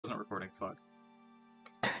recording. Fuck.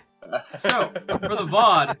 So, for the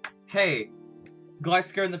VOD, hey,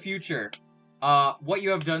 Glysker in the future. What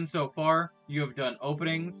you have done so far, you have done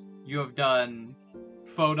openings, you have done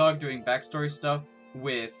Foddog doing backstory stuff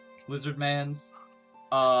with Lizardmans.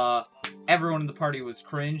 Everyone in the party was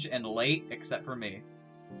cringe and late, except for me.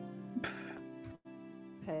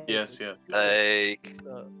 Hey. Yes, yeah.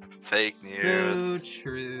 Fake news. So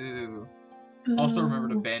true. Also remember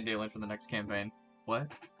to ban Daylen for the next campaign.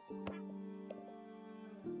 What?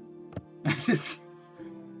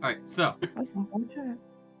 Alright, so.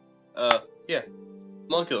 Yeah.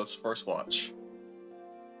 Homunculus, first watch.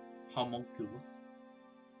 Homunculus.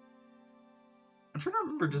 I'm trying to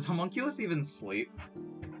remember, does Homunculus even sleep?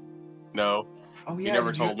 No. Oh yeah. You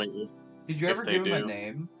never told me. Did you ever give him a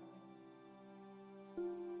name?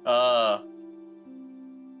 I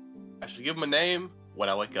should give him a name when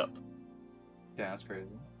I wake up. Yeah, that's crazy.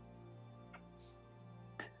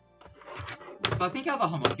 So I think how the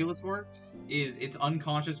homunculus works is it's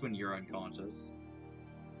unconscious when you're unconscious.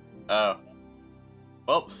 Oh.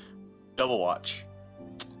 Well, double watch.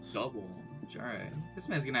 Double. Alright. This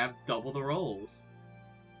man's gonna have double the rolls.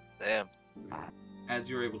 Damn. As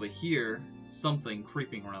you're able to hear something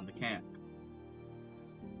creeping around the camp.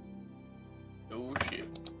 Oh shit.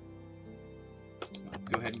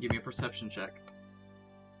 Go ahead and give me a perception check.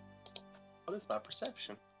 What is my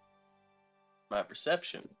perception? My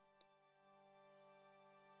perception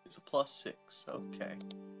is a +6. Okay.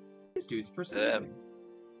 This dude's perceiving.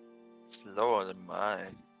 It's lower than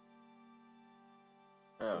mine.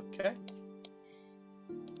 Okay.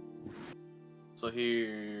 So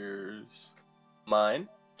here's mine,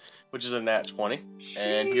 which is a nat 20,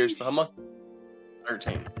 and here's the homunculus,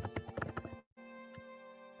 13.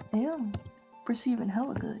 Damn. Perceiving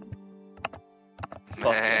hella good.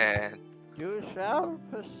 Man. You shall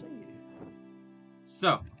perceive.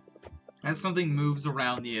 So, as something moves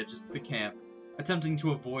around the edges of the camp, attempting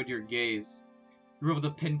to avoid your gaze, you're able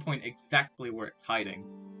to pinpoint exactly where it's hiding,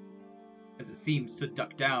 as it seems to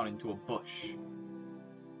duck down into a bush.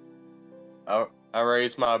 I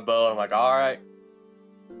raise my bow and I'm like, alright,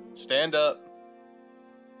 stand up.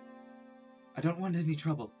 I don't want any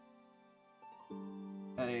trouble.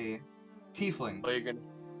 A tiefling, Well, you're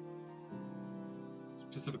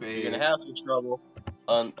specifically gonna have some trouble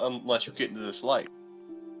unless you get into this light.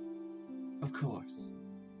 Of course.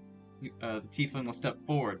 The tiefling will step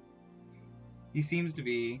forward. He seems to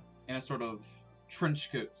be in a sort of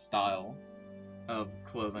trench coat style of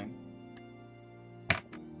clothing.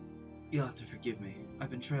 You'll have to forgive me. I've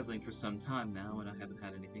been traveling for some time now, and I haven't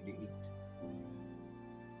had anything to eat.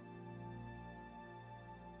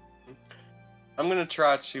 I'm gonna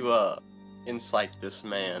try to insight this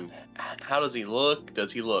man. How does he look?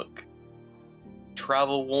 Does he look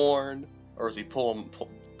travel worn, or is he pulling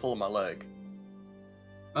my leg?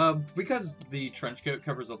 Because the trench coat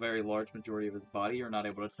covers a very large majority of his body, you're not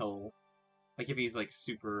able to tell, like, if he's, like,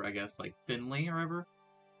 super, I guess, like, thinly or whatever.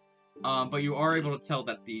 But you are able to tell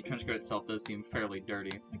that the trench coat itself does seem fairly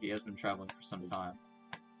dirty, like he has been traveling for some time.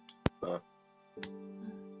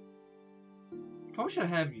 Probably should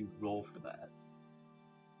have you roll for that.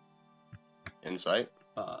 Insight?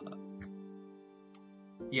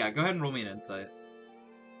 Yeah, go ahead and roll me an insight.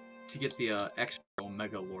 To get the, extra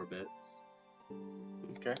Omega lore bits.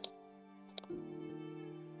 Okay.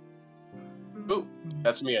 Ooh,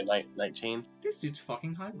 that's me at 19. This dude's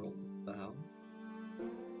fucking high roll. What the hell?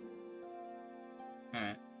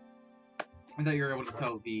 Alright. I thought you were able to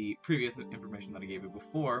tell the previous information that I gave you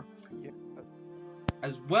before, Yeah.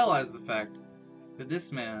 as well as the fact that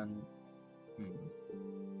this man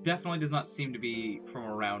definitely does not seem to be from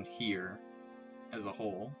around here as a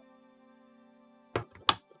whole.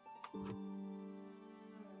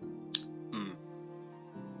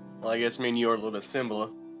 Well, I guess me and you are a little bit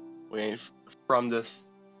similar. We ain't from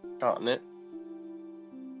this continent.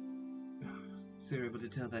 So you're able to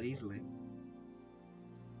tell that easily.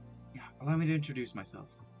 Yeah, allow me to introduce myself.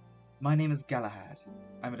 My name is Galahad.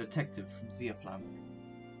 I'm a detective from Ziaflam.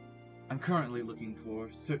 I'm currently looking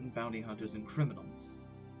for certain bounty hunters and criminals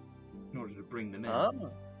in order to bring them in.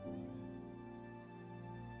 Oh.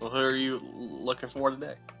 Well, who are you looking for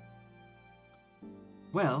today?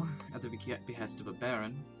 Well, at the behest of a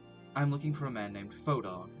baron, I'm looking for a man named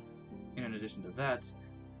Foddog. And in addition to that,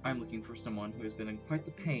 I'm looking for someone who has been in quite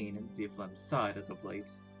the pain in Ziaflam's side as of late.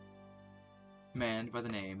 A man by the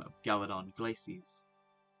name of Galadon Glacies.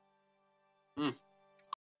 Oh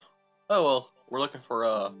well, we're looking for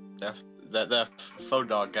that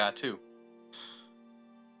Foddog guy too.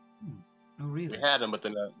 Oh really? We had him, but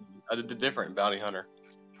then a different bounty hunter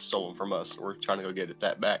stole him from us. So we're trying to go get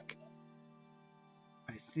that back.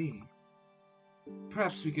 I see.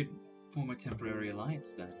 Perhaps we could form a temporary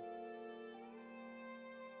alliance then.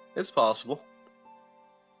 It's possible.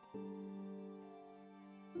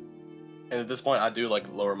 And at this point, I do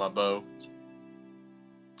like lower my bow,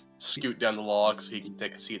 scoot down the log so he can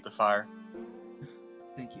take a seat at the fire.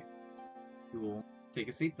 Thank you. We will take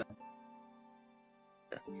a seat then.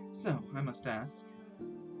 Okay. So, I must ask,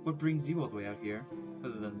 what brings you all the way out here,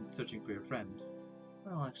 other than searching for your friend?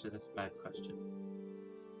 Well, actually, that's a bad question.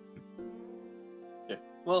 Yeah.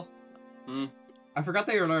 Well, I forgot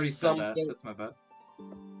that you already said that. Something- That's my bad.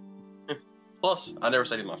 plus, I never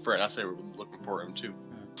said he's my friend. I said we're looking for him too.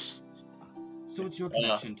 So, what's your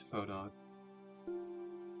connection to Foddog?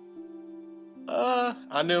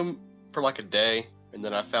 I knew him for like a day, and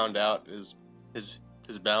then I found out his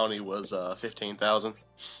bounty was 15,000.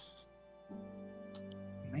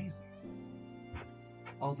 Amazing.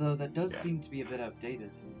 Although that does Yeah. seem to be a bit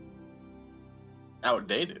outdated.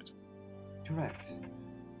 Outdated. Correct.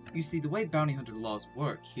 You see, the way bounty hunter laws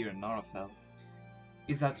work here in Narafel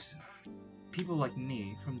is that people like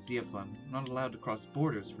me from Ziaflan are not allowed to cross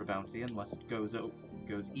borders for bounty unless it goes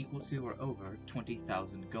equal to or over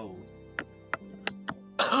 20,000 gold.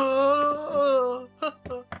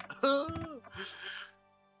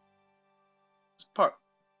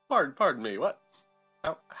 Pardon me. What?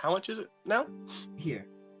 How much is it now? Here,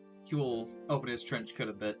 he will open his trench coat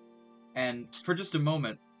a bit, and for just a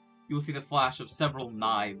moment, you will see the flash of several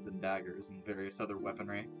knives and daggers and various other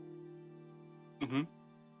weaponry. Mm-hmm.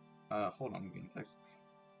 Hold on, I'm getting a text.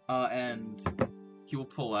 And he will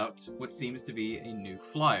pull out what seems to be a new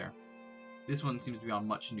flyer. This one seems to be on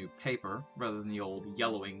much new paper, rather than the old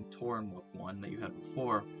yellowing, torn one that you had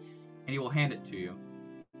before, and he will hand it to you.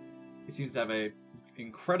 It seems to have a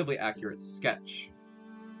incredibly accurate sketch.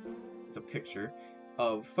 It's a picture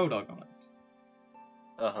of Foddog on it.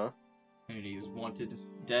 Uh-huh. And he is wanted,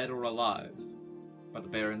 dead or alive, by the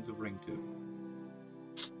barons of Ringtooth.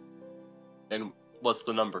 And what's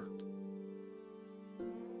the number?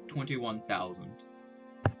 21,000.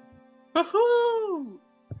 Woohoo!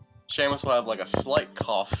 Shamus will have like a slight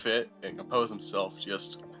cough fit and compose himself.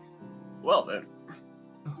 Just, well then.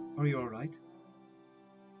 Oh, are you alright?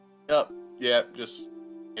 Yeah, just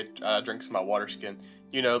drink some of my water skin.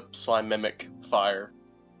 You know, slime mimic, fire.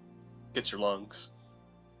 Gets your lungs.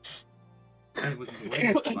 I wasn't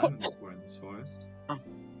aware that slime were in this forest.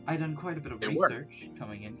 I'd done quite a bit of They were. research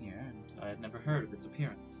coming in here, and I had never heard of its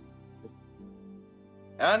appearance.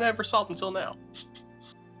 I never saw it until now.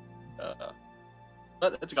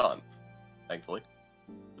 But it's gone, thankfully.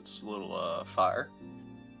 It's a little fire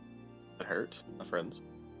that hurt my friends.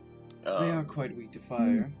 They are quite weak to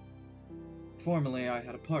fire. Formerly, I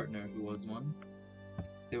had a partner who was one.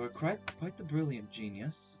 They were quite the brilliant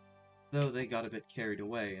genius, though they got a bit carried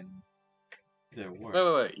away in their work.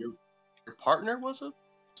 Wait. Your partner was a?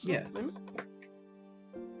 Yes.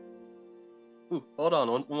 Ooh, hold on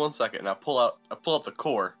one second. I pull out the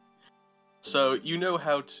core. So you know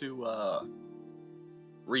how to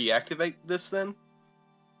reactivate this then?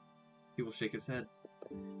 He will shake his head.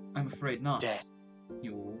 I'm afraid not. Dang.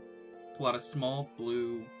 He will pull out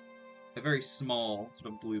a very small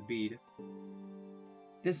sort of blue bead.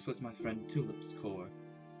 This was my friend Tulip's core.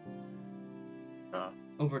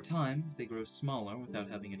 Over time, they grow smaller without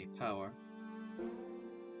having any power.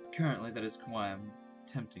 Currently, that is why I'm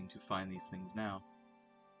attempting to find these things now.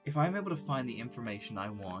 If I am able to find the information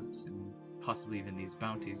I want, and possibly even these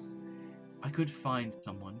bounties, I could find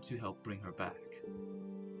someone to help bring her back.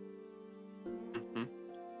 Mm-hmm.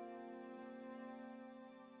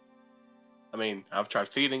 I mean, I've tried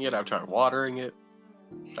feeding it, I've tried watering it,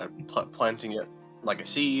 tried planting it like a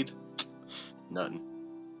seed. Nothing.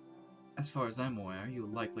 As far as I'm aware, you'll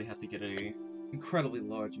likely have to get an incredibly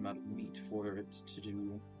large amount of meat for it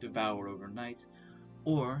to devour overnight,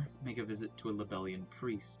 or make a visit to a Libellian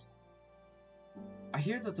priest. I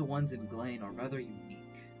hear that the ones in Glane are rather unique,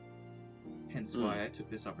 hence why I took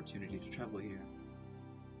this opportunity to travel here.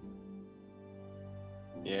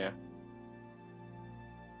 Yeah.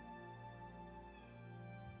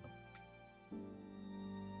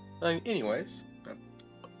 Anyways, I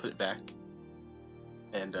put it back.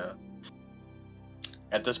 And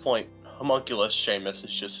at this point, homunculus Shamus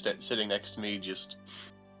is just sitting next to me, just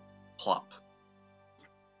plop.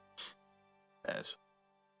 As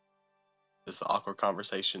the awkward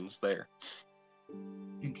conversation's there.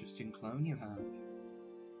 Interesting clone you have.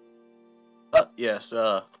 Yes,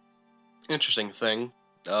 interesting thing.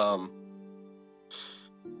 A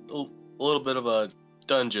little bit of a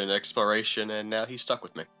dungeon exploration, and now he's stuck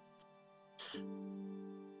with me.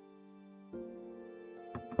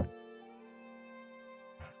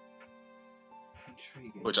 Intriguing.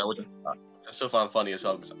 Which I still find funny as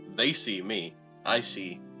hell because they see me, I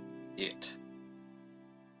see it.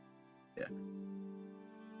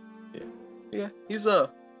 Yeah. He's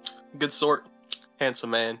a good sort, handsome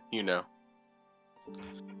man, you know.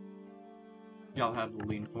 Y'all have to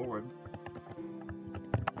lean forward.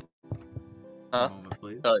 Huh? A moment,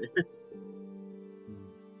 please.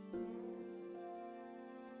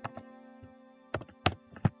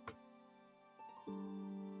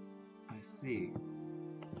 I see.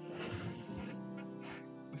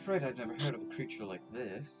 I'm afraid I've never heard of a creature like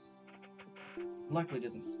this. Likely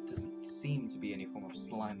doesn't seem to be any form of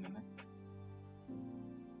slime mimic.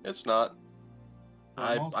 It's not. But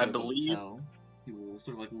I'm also I able to believe. tell. He will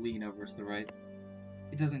sort of like lean over to the right.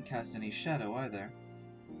 It doesn't cast any shadow either.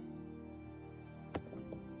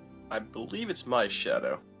 I believe it's my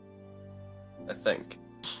shadow. I think.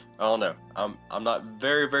 I don't know. I'm not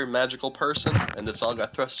very, very magical person, and this all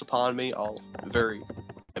got thrust upon me all very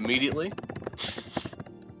immediately.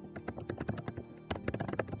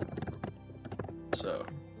 So,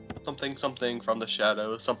 something from the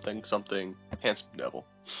shadow, something handsome devil.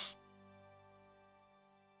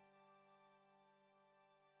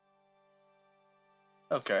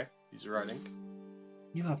 Okay, he's writing.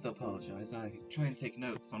 You'll have to apologize. I try and take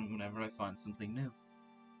notes on whenever I find something new.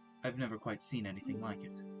 I've never quite seen anything like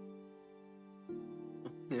it.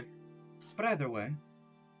 Yeah. But either way,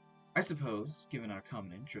 I suppose, given our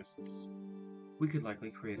common interests, we could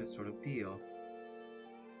likely create a sort of deal.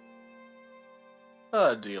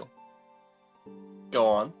 Deal. Go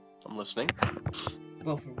on. I'm listening.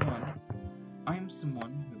 Well, for one, I am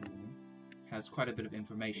someone who has quite a bit of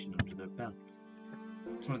information under their belt.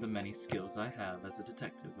 It's one of the many skills I have as a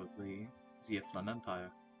detective of the Ziaflem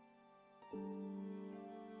Empire.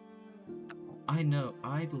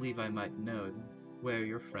 I believe I might know where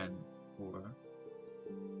your friend, or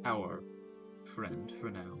our friend for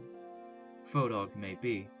now, Foddog may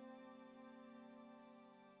be.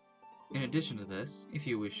 In addition to this, if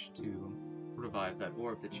you wish to revive that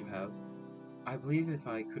orb that you have, I believe if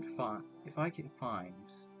I can find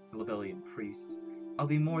the Lebellian priest, I'll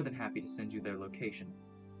be more than happy to send you their location,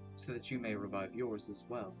 so that you may revive yours as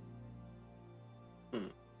well.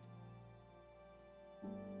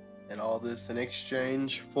 And all this in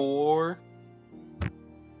exchange for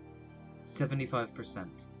 75%.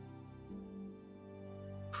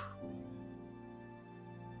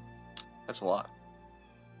 That's a lot.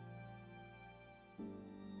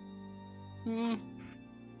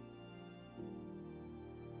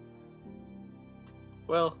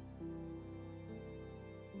 Well,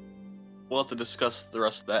 we'll have to discuss the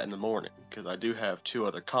rest of that in the morning, because I do have two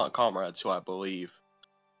other comrades who I believe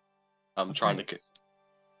are trying to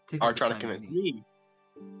convince me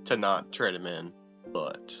to not trade him in,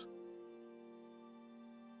 but...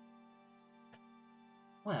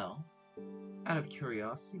 Well, out of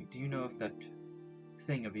curiosity, do you know if that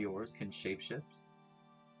thing of yours can shapeshift?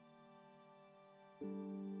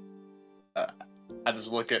 I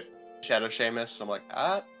just look at Shadow Shamus, and I'm like,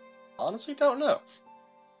 I honestly don't know.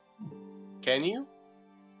 Can you?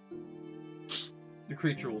 The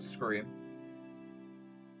creature will scream.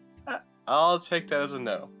 I'll take that as a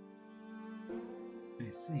no.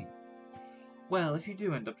 I see. Well, if you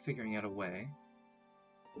do end up figuring out a way,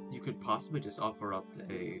 you could possibly just offer up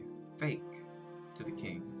a fake to the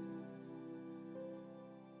kings.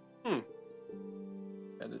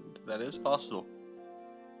 That is possible.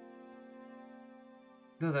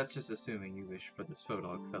 Though that's just assuming you wish for this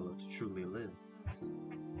Foddog fellow to truly live.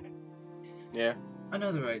 Yeah.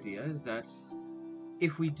 Another idea is that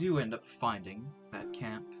if we do end up finding that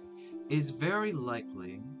camp, it is very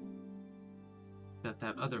likely that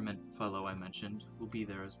that other fellow I mentioned will be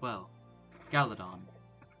there as well. Galadon.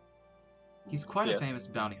 He's quite a famous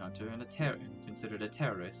bounty hunter and considered a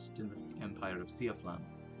terrorist in the Empire of Ziaflem.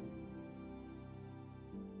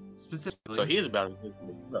 Specifically... So he is a bounty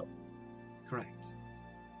hunter. No. Correct.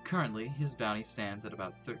 Currently, his bounty stands at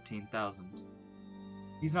about 13,000.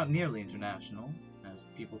 He's not nearly international, as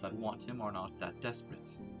the people that want him are not that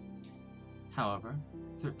desperate. However,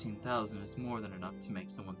 13,000 is more than enough to make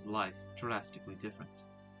someone's life drastically different.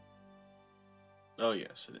 Oh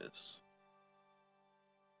yes, it is.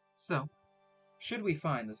 So, should we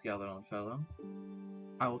find this Galadon fellow,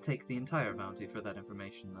 I will take the entire bounty for that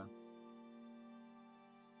information then.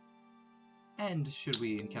 And should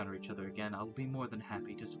we encounter each other again, I'll be more than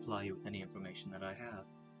happy to supply you with any information that I have.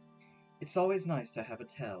 It's always nice to have a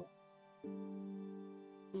tell.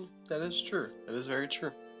 That is true. That is very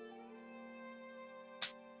true.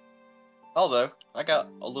 Although, I got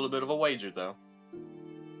a little bit of a wager, though.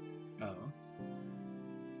 Oh?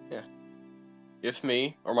 Yeah. If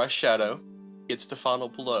me, or my shadow, gets the final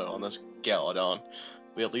blow on this Galadon,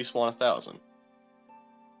 we at least want 1,000.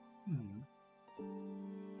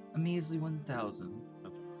 A measly 1,000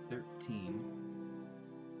 of 13.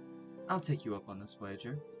 I'll take you up on this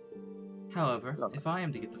wager. However, if I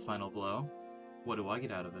am to get the final blow, what do I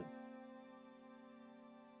get out of it?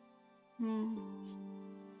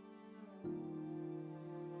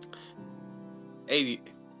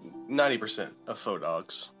 90% of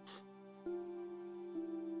Foddogs.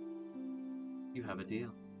 You have a deal.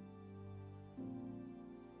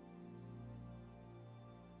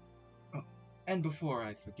 Oh, and before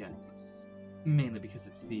I forget, mainly because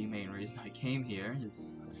it's the main reason I came here,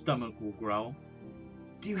 his stomach will growl.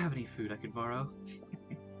 Do you have any food I could borrow?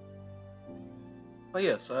 Oh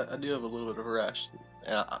yes, I do have a little bit of a ration,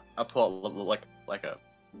 and I pull out like a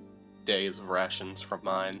days of rations from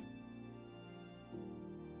mine.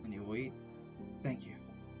 And you will eat? Thank you.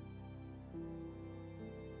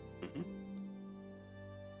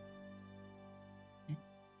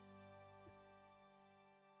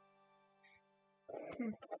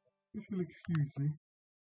 If you'll excuse me,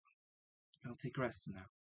 I'll take rest now.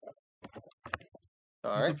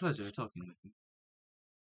 Alright. It's a pleasure talking with you.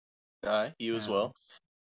 Alright, you as well.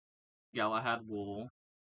 Galahad will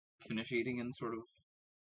finish eating and sort of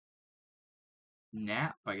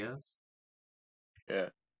nap, I guess. Yeah.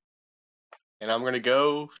 And I'm gonna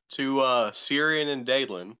go to Ciarren and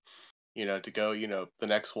Daylen, to go, the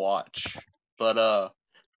next watch. But I'm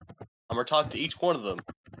gonna talk to each one of them.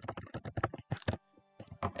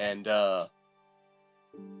 And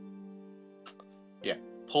yeah,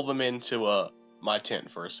 pull them into my tent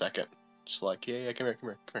for a second. Just like, yeah, come here.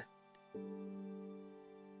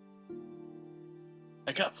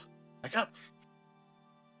 Wake up.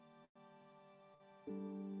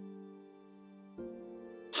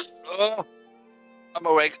 Oh, I'm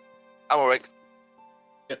awake.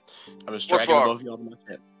 Yep. I'm just dragging both of you onto my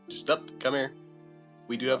tent. Just up, come here.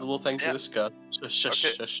 We do have a little thing to discuss.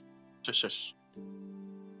 Shush.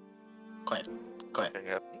 Quiet. Nothing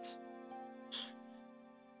happens.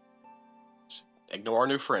 Ignore our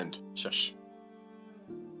new friend. Shush.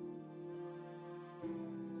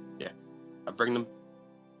 Yeah. I bring them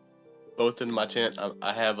both into my tent.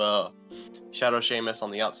 I have Shadow Shamus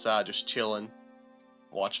on the outside just chilling,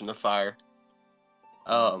 watching the fire.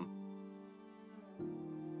 Hello,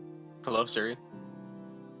 Ciarren.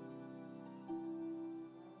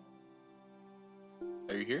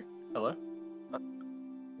 Are you here? Hello?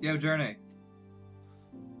 Yo, Journey.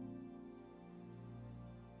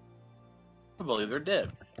 I believe they're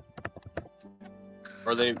dead.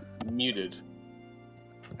 Or are they muted?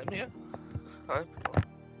 I'm here. Hi.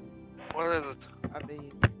 What is it? I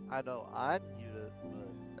mean, I know I'm muted,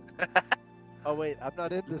 but... Oh wait, I'm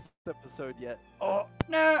not in this episode yet. Oh,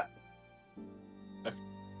 No!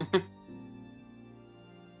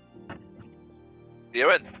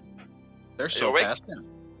 Ciarren? They're still awake? passed out.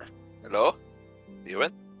 Hello?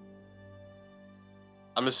 Ciarren?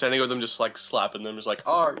 I'm just standing with them, just like slapping them, just like,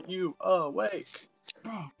 are you awake?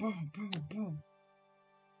 Boom.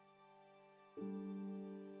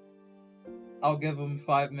 I'll give them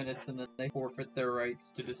 5 minutes and then they forfeit their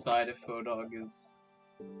rights to decide if Foddog is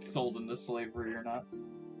sold into slavery or not.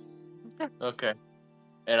 Okay.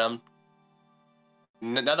 And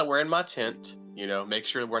now that we're in my tent, make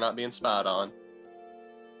sure we're not being spied on.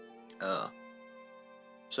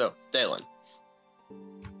 So, Daylen.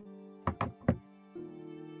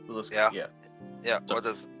 Yeah. So, what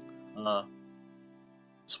is it?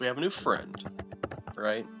 So we have a new friend,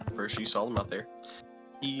 right? First you saw him out there.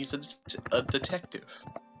 He's a detective.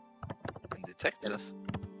 A detective?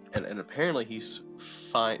 And apparently he's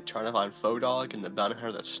trying to find Foddog and the bounty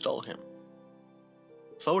hunter that stole him.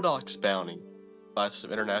 Foddog's bounty, by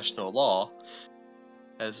some international law,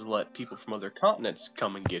 has let people from other continents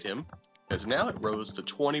come and get him, because now it rose to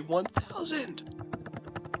 21,000.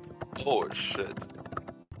 Oh shit.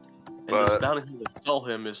 And this bounty hunter that stole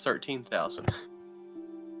him is 13,000.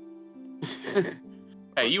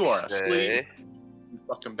 Hey, you are asleep, you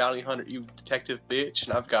fucking bounty hunter, you detective bitch,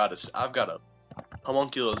 and I've got a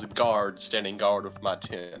homunculus guard standing guard of my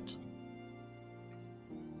tent.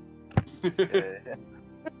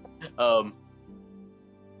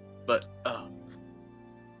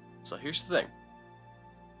 So here's the thing.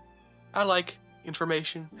 I like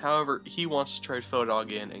information, however, he wants to trade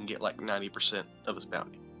Foddog in and get like 90% of his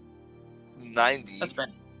bounty. 90? That's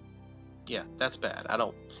bad. Yeah, that's bad. I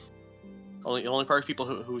don't... Only part of people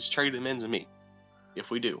who's traded him in is me. If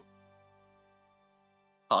we do.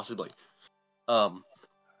 Possibly.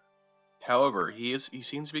 However, he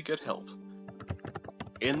seems to be good health.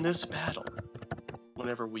 In this battle,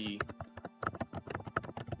 whenever we...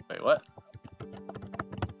 Wait, what?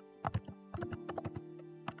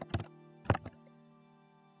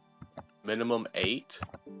 minimum 8?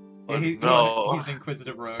 Yeah, no. he's an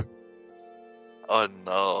inquisitive rogue. Oh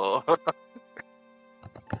no.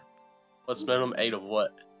 What's minimum 8 of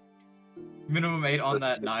what? Minimum 8 on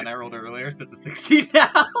that 9 I rolled earlier, so it's a 16 now.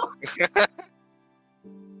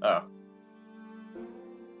 Oh.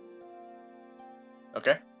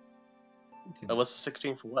 Okay. And what's the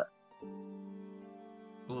 16 for what?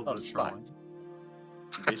 Oh, it's fine.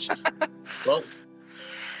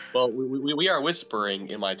 Well, we are whispering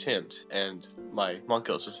in my tent, and my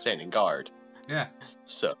Monkos are standing guard. Yeah.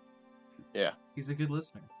 So, yeah. He's a good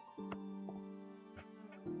listener.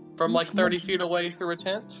 From like 30 feet away through a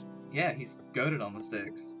tent? Yeah, he's goaded on the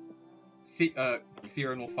sticks.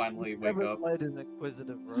 Ciarren will finally wake Never up. played an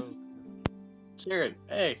inquisitive rogue. Ciarren,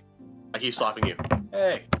 hey. I keep slapping you.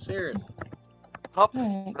 Hey, Ciarren. Stop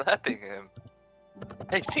slapping him.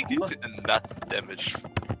 I think he did enough damage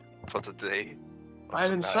for today. I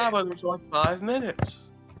haven't slapped him for like 5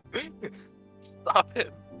 minutes. Stop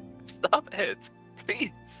him. Stop it.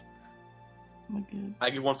 Please. Oh my God. I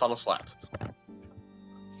give one final slap.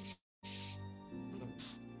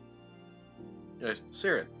 Anyways,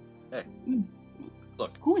 Ciarren, hey.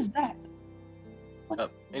 Look. Who is that?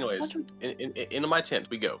 Anyways, into my tent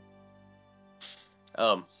we go.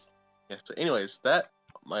 Yeah, so anyways, that,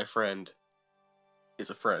 my friend, is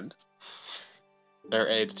a friend. They're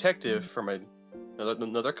a detective from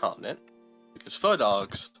another continent, because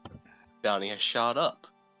Foddog's bounty has shot up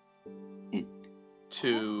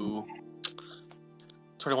to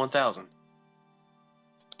 21,000.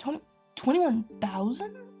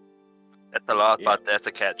 21,000? That's a lot, Yeah. but that's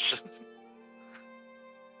a catch.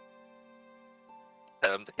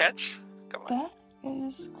 Tell him to catch. Come on. That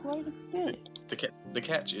is quite a bit. The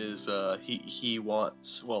catch is he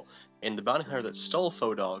wants, well, and the bounty hunter that stole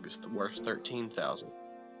Foddog is worth 13,000.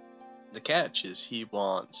 The catch is he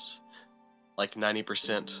wants like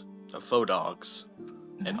 90% of Foddogs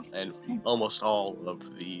and almost all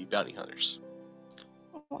of the bounty hunters.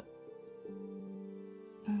 What?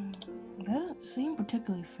 That doesn't seem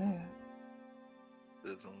particularly fair.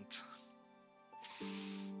 Isn't.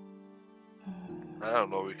 I don't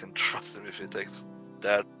know. We can trust him if he takes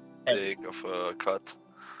that big of a cut.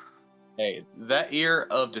 Hey, that ear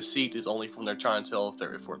of deceit is only when they're trying to tell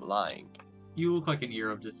if we're lying. You look like an ear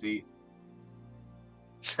of deceit.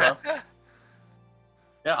 Huh?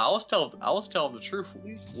 Yeah, I was telling the truth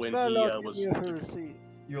when he was.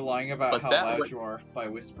 You're lying about But how that loud would- you are by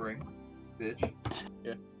whispering, bitch.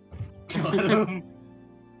 Yeah. Got him.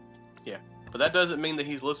 Yeah, but that doesn't mean that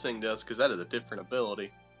he's listening to us, because that is a different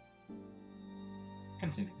ability.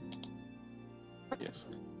 Continue. Yes.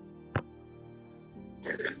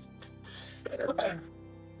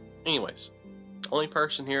 Anyways, the only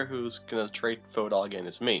person here who's gonna trade Foddog in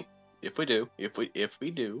is me. If we do, If we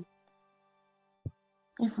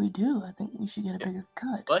do, I think we should get a bigger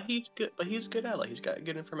cut. but he's good. But he's good at it. He's got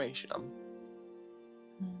good information.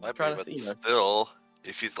 Might be, trying to but think, still,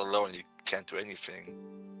 if he's alone, you can't do anything.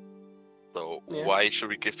 So Yeah. why should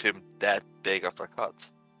we give him that big of a cut?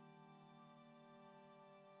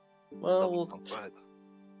 Well, Doesn't sound right.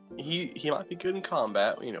 he might be good in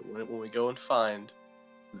combat. You know, when we go and find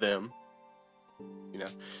them. You know,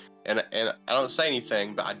 and I don't say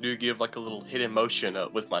anything, but I do give like a little hidden motion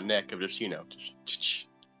with my neck of just just.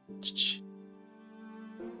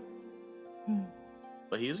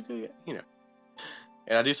 But he's a good, and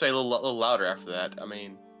I do say a little louder after that. I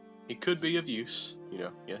mean, he could be of use,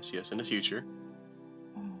 yes, in the future.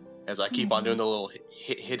 As I keep on doing the little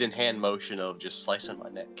hidden hand motion of just slicing my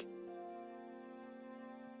neck.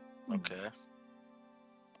 Okay.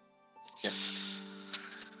 Yeah.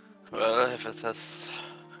 Well, if it has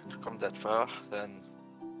to come that far, then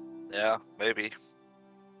yeah, maybe.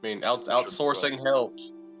 I mean, outsourcing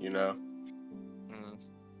helps, Mm.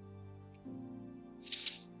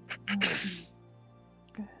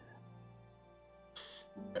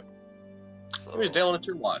 Anyways, Daylen, at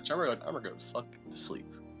your watch. I'm gonna go fuck to sleep.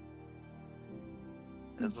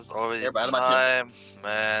 This is already Everybody, out of my time,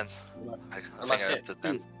 man. I Out of think my I have tent. to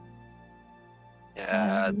then.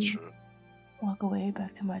 Yeah, true. Walk away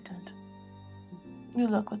back to my tent.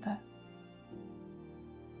 Good luck with that.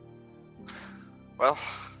 Well,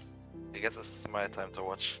 I guess it's my time to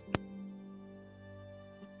watch.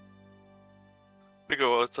 We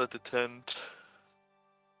go outside the tent.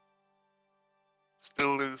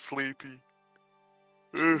 Still a little sleepy.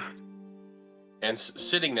 Ugh. And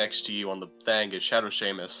sitting next to you on the thing is Shadow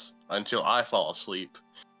Shamus until I fall asleep,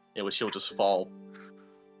 in which he'll just fall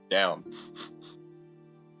down.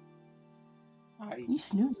 He's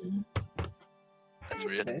snoozing. That's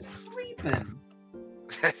weird. He's sleeping.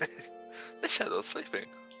 The shadow's sleeping.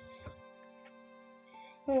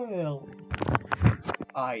 Hell.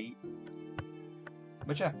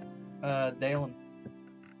 But yeah, Daylen.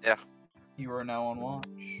 Yeah. You are now on watch.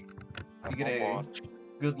 I'm You get on a watch.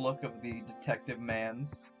 good look of the detective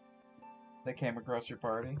mans that came across your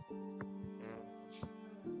party.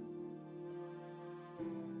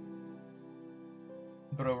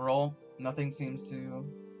 But overall, nothing seems to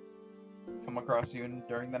come across you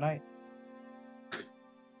during the night.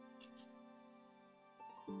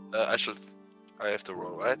 I have to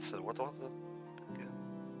roll, right? So what was it?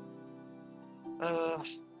 Yeah.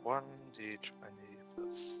 1d20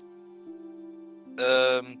 plus.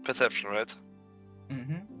 Perception, right?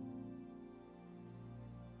 Mm-hmm.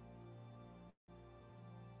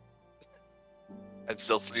 I'm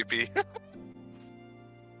still sleepy.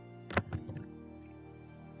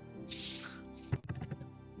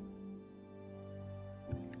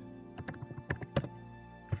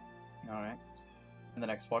 Alright. And the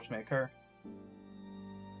next watch may occur.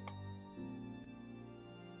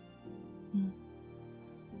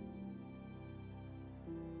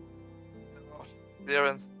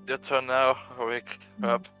 Ciarren, your turn now. Wake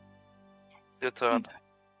up. Your turn.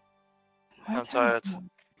 My I'm turn. tired.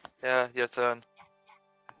 Yeah, your turn.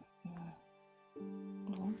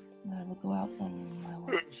 Well, I will go out on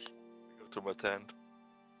my watch. Go to my tent.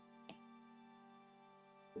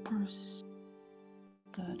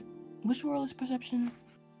 Good. Which roll is perception?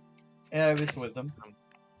 Yeah, it's wisdom.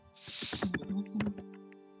 Wisdom.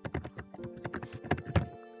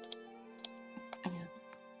 Yeah.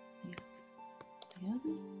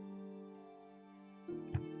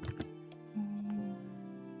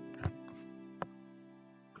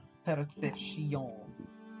 Perception.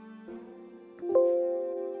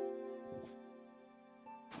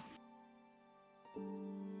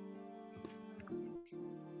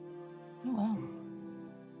 Oh wow.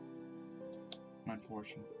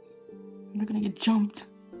 Unfortunate. You're gonna get jumped.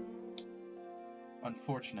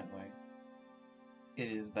 Unfortunately,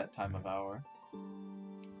 it is that time of hour.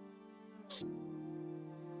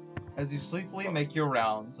 As you sleepily make your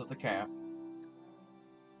rounds of the camp,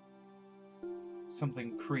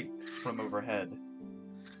 something creaks from overhead.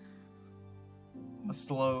 A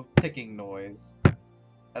slow ticking noise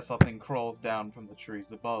as something crawls down from the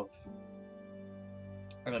trees above.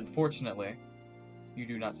 And unfortunately, you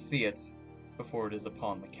do not see it before it is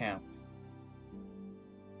upon the camp.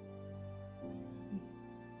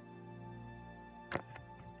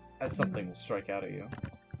 As something will strike out at you.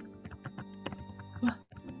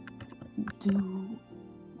 Do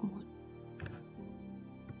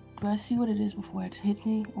I see what it is before it hits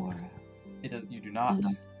me, or? You do not,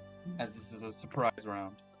 as this is a surprise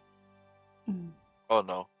round. Oh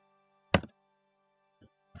no.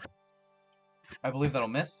 I believe that'll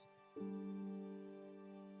miss.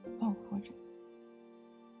 Oh, fortunate.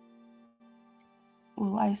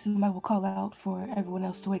 Well, I assume I will call out for everyone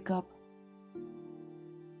else to wake up.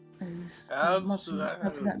 As much as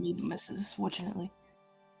that maybe misses, fortunately.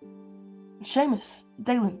 Shamus,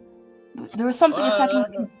 Daylen, there is something attacking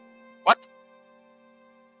you. What?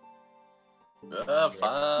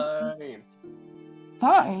 Fine.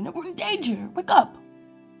 Fine, we're in danger. Wake up.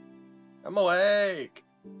 I'm awake.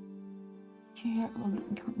 You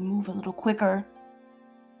move a little quicker.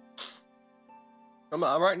 I'm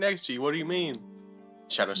right next to you. What do you mean?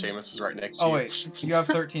 Shadow Shamus is right next to you. Oh wait, you have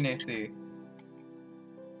 13 AC.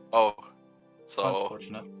 Oh. So.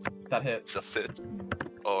 Unfortunate. That hit. That's it.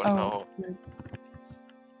 Oh no. Good.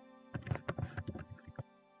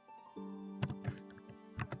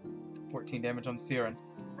 14 damage on Ciarren.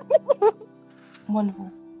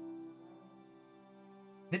 Wonderful.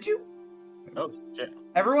 Did you? Oh, yeah.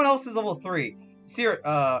 Everyone else is level 3.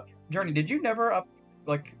 Journey, did you never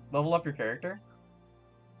level up your character?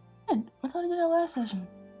 I thought I did that last session.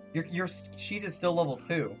 Your sheet is still level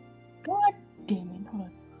 2. God damn it. Hold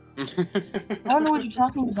on. I don't know what you're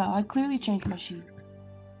talking about. I clearly changed my sheet.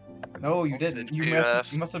 No, you didn't. You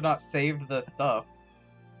must have not saved the stuff.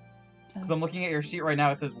 Because I'm looking at your sheet right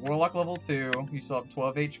now. It says Warlock level 2. You still have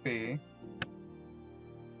 12 HP.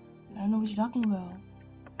 I don't know what you're talking about.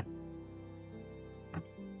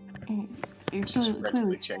 You're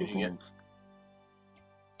clearly changing it.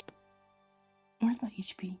 Where's my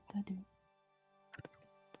HP? God damn.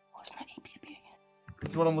 What's my HP again?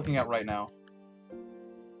 This is what I'm looking at right now.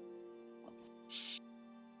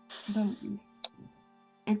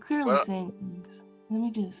 You're clearly saying things. Let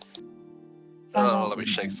me just. Let me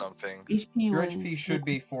check something. Your HP should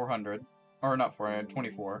be 400. Or not 400,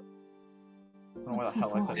 24. I don't know why the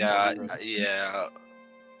hell I said 400. Yeah.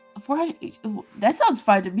 400. That sounds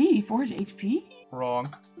fine to me. 400 HP?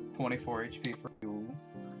 Wrong. 24 HP for you.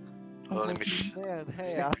 Let me Man,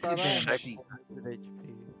 hey, I thought I had 400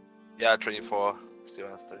 HP. Yeah, 24. Still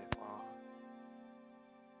has 24.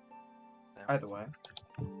 Damn. Either way.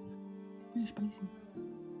 Really spicy.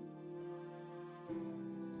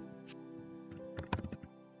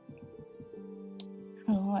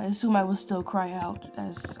 Oh, I assume I will still cry out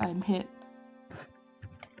as I'm hit.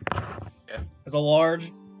 As a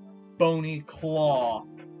large, bony claw,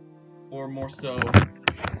 or more so,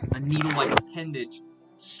 a needle-like appendage,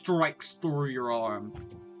 strikes through your arm,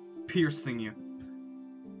 piercing you.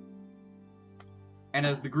 And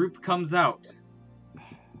as the group comes out,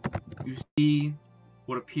 you see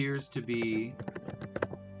what appears to be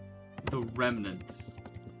the remnants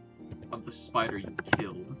of the spider you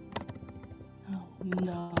killed. Oh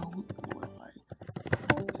no.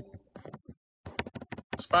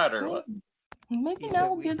 Spider, what? Maybe He now said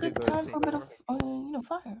would be a we good could go time for a bit of, take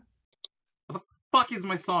fire. Fuck is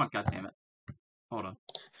my song? God damn it! Hold on.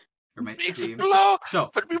 Or my theme. So,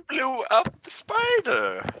 But we blew up the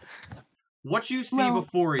spider. what you see Well-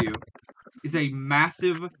 before you is a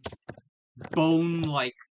massive,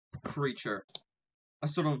 bone-like creature, a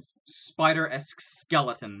sort of spider-esque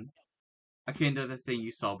skeleton, akin to the thing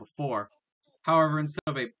you saw before. However, instead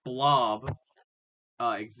of a blob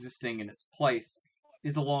existing in its place,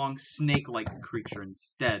 is a long snake-like creature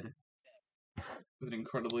instead, with an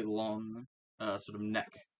incredibly long sort of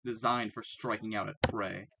neck designed for striking out at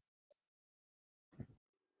prey.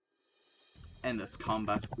 And this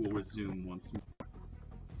combat will resume once more.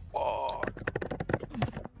 Oh,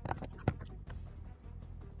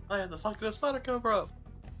 Where the fuck did the spider come from?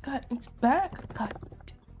 God, it's back. God.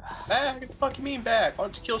 Back? What the fuck you mean back? Why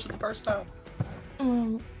don't you kill shit the first time?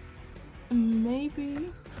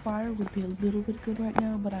 Maybe fire would be a little bit good right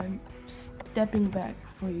now, but I'm stepping back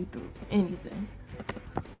before you do anything.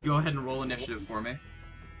 Go ahead and roll initiative for me.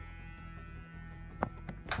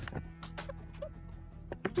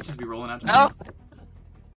 We should be rolling out to No. this.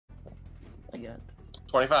 I got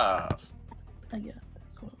 25. I got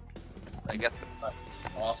this one. I get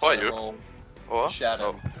Also Oh, you? roll Oh,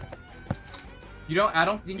 shadow. You don't. I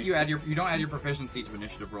don't think you add your proficiency to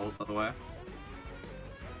initiative rolls, by the way.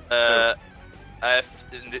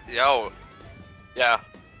 Yeah.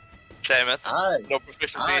 Shamus. I No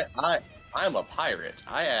proficiency. I'm a pirate.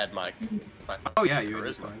 I add my Oh yeah, you add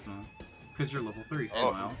charisma. charisma. Because you're level 3, so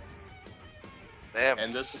Oh. well. Damn.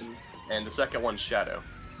 And this and the second one's shadow.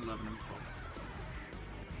 11 and 12.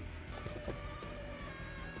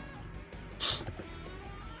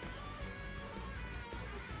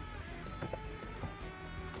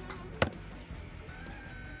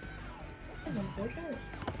 That's unfortunate.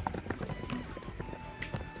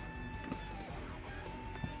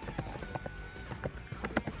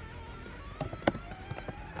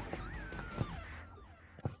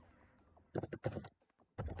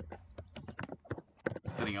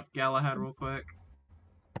 Setting up Galahad real quick.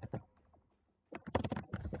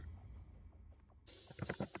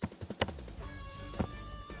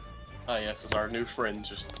 Ah yes, as our new friend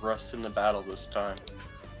just thrust into battle this time.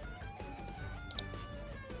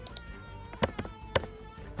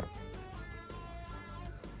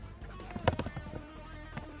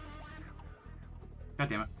 God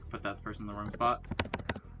damn it! Put that person in the wrong spot.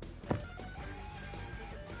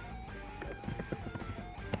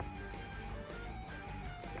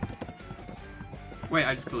 Wait,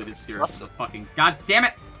 I just deleted Cirrus. So fucking god damn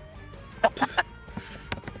it!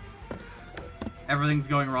 Everything's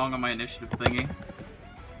going wrong on my initiative thingy.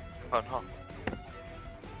 Oh no.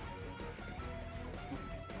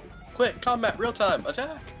 Quick, combat, real time,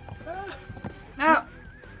 attack! Ah. No!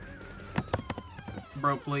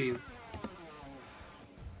 Bro, please.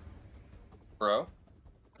 Bro.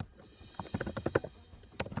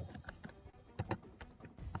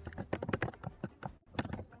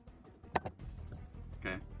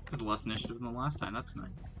 Okay, this is less initiative than the last time. That's nice.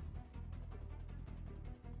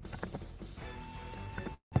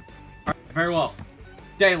 Alright, very well.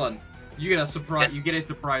 Daylen, you get a surprise. Yes. You get a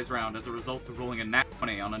surprise round as a result of rolling a nat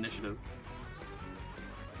 20 on initiative.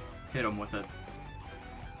 Hit him with it.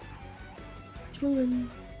 Chillin'.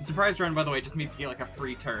 The surprise round, by the way, just means you get like a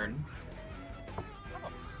free turn.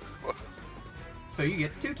 Oh. So you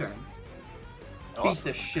get 2 turns. Beat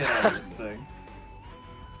Awesome. the shit out of this thing.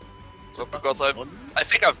 So because I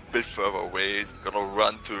think I'm a bit further away, gonna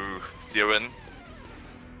run to Ciarren.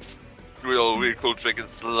 Really cool trick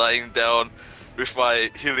is lying down with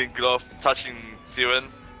my healing glove touching Ciarren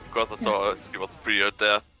because I saw he was pretty out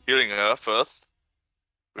there. Healing her first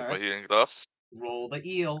with my Alright. healing gloves. Roll the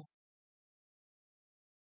eel.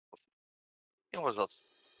 It was just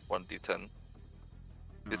 1d10.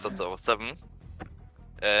 It's Alright. also 7.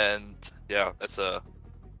 And yeah, it's a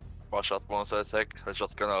one shot bonus attack. I'm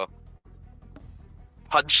just gonna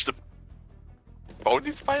punch the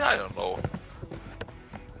Bony spine? I don't know.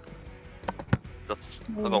 Just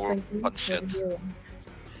another fun shit.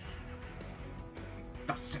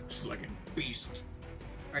 That seems like a beast.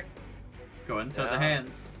 Alright. Go ahead and throw the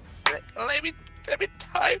hands. Let me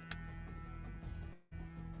type.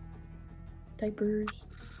 Typers.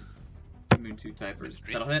 Moon 2 typers.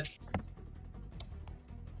 That'll hit.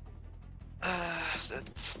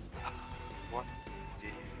 That's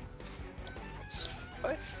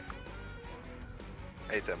 1d5.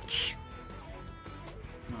 8 damage.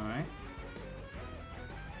 Alright.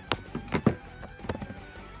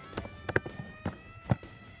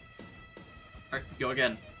 Alright, go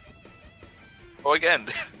again. Go again.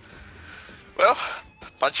 Well,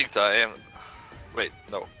 punching time. Wait,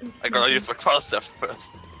 no. I gotta use my cross step first.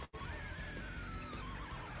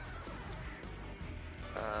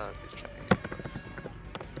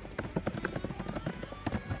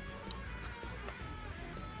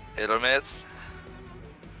 Hit or miss?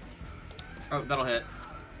 Oh, that'll hit.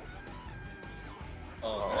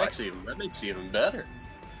 Oh, actually, that makes it even better.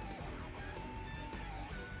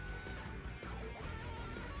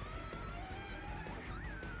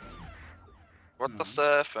 What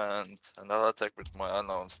the F and another attack with my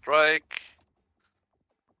unknown strike.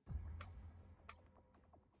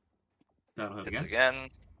 That'll hit Hits again.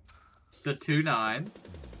 again. The 2 9s.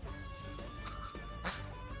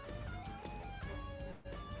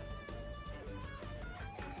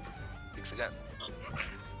 Again.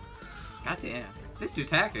 God damn. This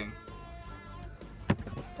dude's hacking.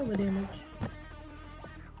 All the damage.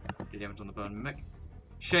 Get damage on the bone mimic.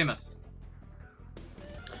 Shamus.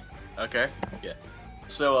 Okay, yeah.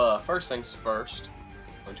 So, first things first,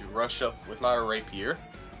 I'm going to rush up with my rapier.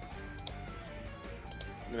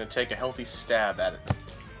 I'm going to take a healthy stab at it.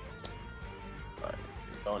 My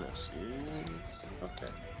bonus is... okay.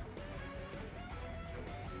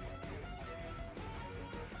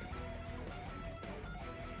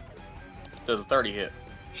 Does a 30 hit.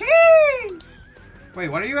 Sheesh! Wait,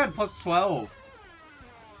 what are you at plus 12?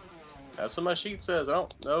 That's what my sheet says. I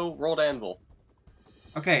don't know. Rolled anvil.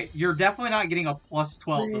 Okay, you're definitely not getting a plus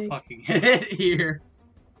 12 to fucking hit here.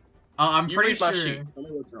 I'm You pretty read my sure. sheet. Tell me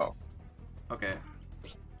what's wrong. Okay.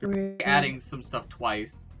 Really? Adding some stuff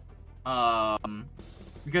twice.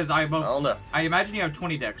 Because I don't know. I imagine you have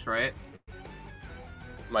 20 dex, right?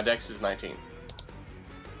 My dex is 19.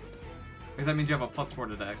 Because that means you have a plus 4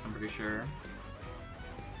 to dex, I'm pretty sure.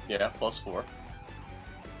 Yeah, plus 4.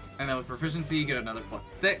 And then with proficiency, you get another plus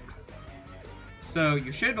 6. So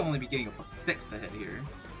you should only be getting a plus 6 to hit here.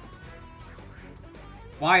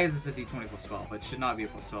 Why is this a d20 plus 12? It should not be a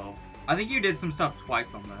plus 12. I think you did some stuff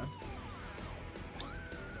twice on this.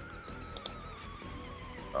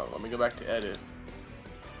 Oh, let me go back to edit.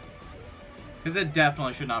 Because it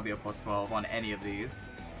definitely should not be a plus 12 on any of these.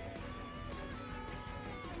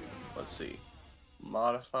 Let's see.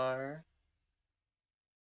 Modifier.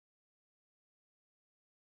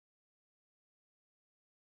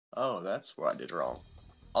 Oh, that's where I did wrong.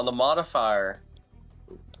 On the modifier,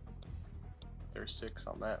 there's 6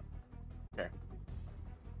 on that. Okay.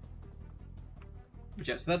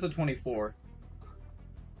 Yeah, so that's a 24.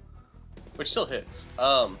 Which still hits.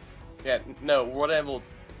 Yeah, no, whatever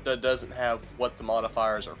that doesn't have what the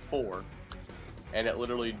modifiers are for, and it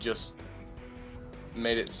literally just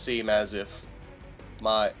made it seem as if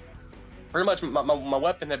pretty much my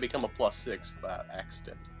weapon had become a plus 6 by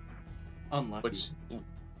accident. Unlucky.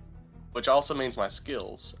 Which also means my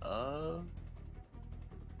skills. For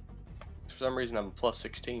some reason I'm a plus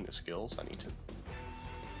 16 to skills. I need to.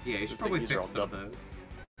 Yeah, you should probably these fix are all some of double. those.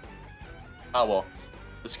 Oh well,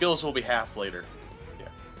 the skills will be half later.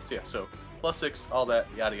 Yeah. So plus 6, all that,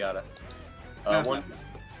 yada yada. One.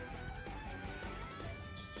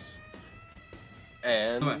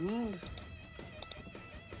 And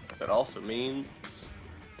that also means,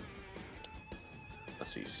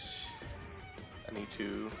 let's see, I need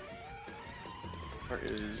to, where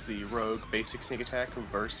is the rogue basic sneak attack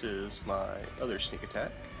versus my other sneak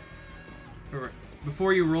attack? Alright,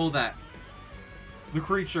 before you roll that, the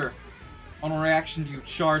creature, on a reaction to you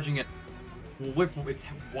charging it, will whip its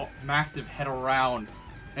massive head around,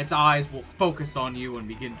 and its eyes will focus on you and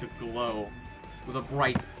begin to glow with a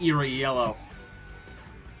bright, eerie yellow.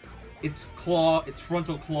 Its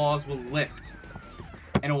frontal claws will lift,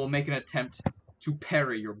 and it will make an attempt to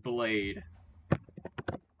parry your blade.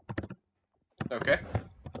 Okay.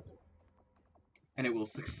 And it will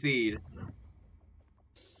succeed.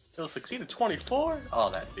 It'll succeed at 24? Oh,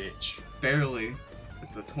 that bitch. Barely.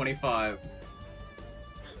 It's a 25.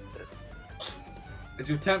 As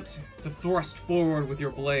you attempt to thrust forward with your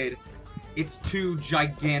blade, its 2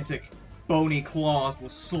 gigantic, bony claws will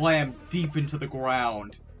slam deep into the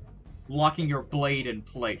ground, locking your blade in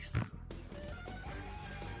place.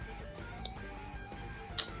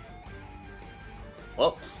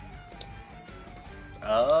 Well,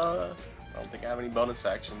 I don't think I have any bonus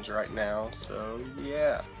actions right now, so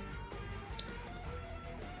yeah.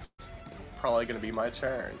 It's probably gonna be my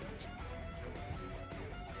turn.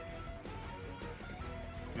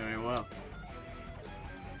 Very well.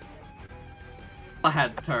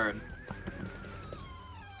 Galahad's turn.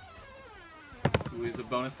 Who use a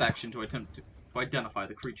bonus action to attempt to identify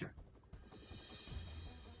the creature.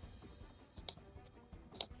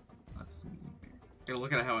 Let's see. Gotta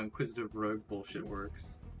look at how Inquisitive Rogue bullshit works.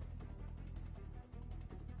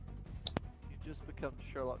 You just become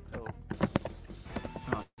Sherlock Holmes.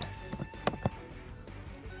 Oh, yes.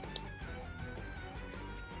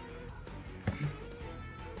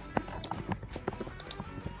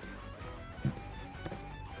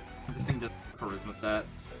 This thing does charisma stat.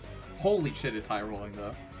 Holy shit, it's high rolling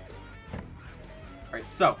though. Alright,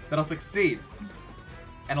 so that'll succeed.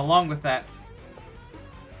 And along with that,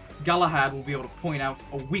 Galahad will be able to point out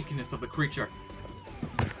a weakness of the creature.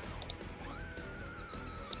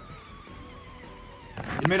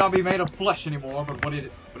 It may not be made of flesh anymore, but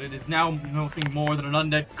it is now nothing more than an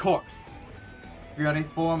undead corpse. If you're any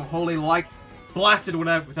form of holy light, blasted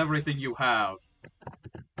with everything you have.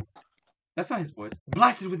 That's not his voice.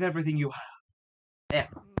 Blasted with everything you have. Yeah,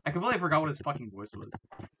 I completely forgot what his fucking voice was.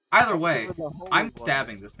 Either way, I'm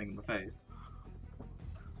stabbing this thing in the face.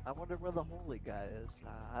 I wonder where the holy guy is.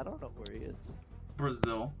 I don't know where he is.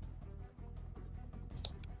 Brazil.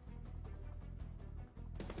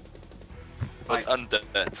 What's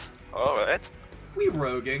undead? Alright. We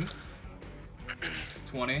roguing.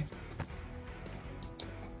 20.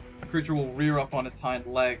 The creature will rear up on its hind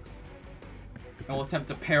legs and will attempt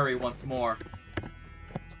to parry once more.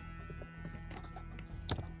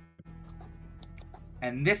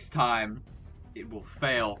 And this time, it will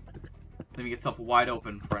fail, leaving itself wide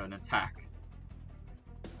open for an attack.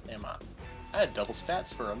 Damn, I had double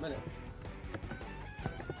stats for a minute.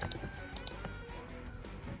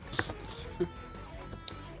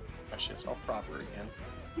 My shit's all proper again.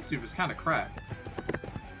 This dude was kind of cracked.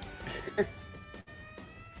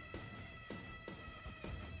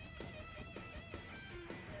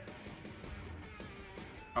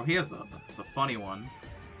 Oh, he has the funny one.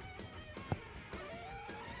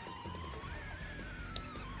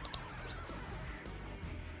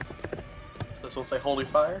 So this will say holy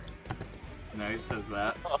fire? No, he says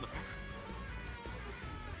that.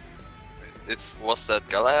 Was that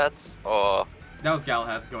Galahad or? That was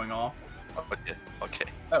Galahad's going off. Okay, okay.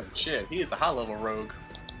 Oh shit, he is a high level rogue.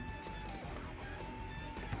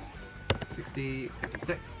 60,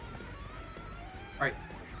 56. Alright.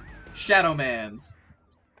 Shadow Man's.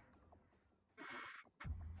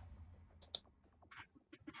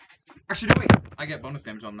 Actually, no, wait. I get bonus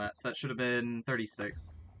damage on that, so that should have been 36.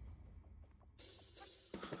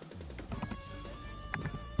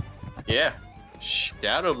 Yeah.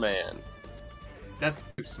 Shadow Man. That's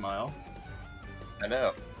a smile. I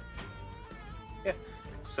know. Yeah.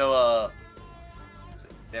 So,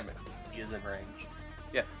 damn it. He is in range.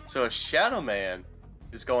 Yeah. So a Shadow Man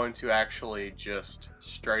is going to actually just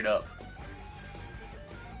straight up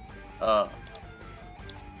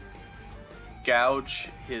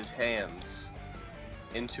gouge his hands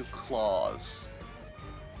into claws.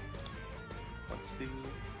 Let's see.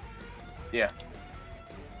 Yeah.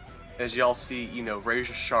 As y'all see, you know,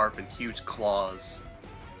 razor sharp and huge claws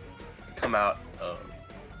come out of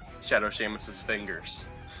Shadow Shamus's fingers.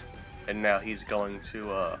 And now he's going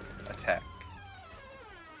to attack.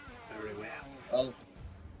 Very well.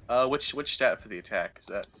 Which stat for the attack is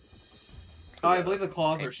that? Oh, I believe the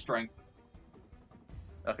claws are strength.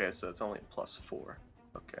 Okay, so it's only a +4.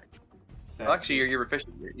 Okay. So, Well, actually, you're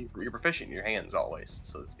proficient. You're proficient in your hands always,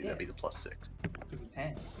 so that'd be the +6. because it's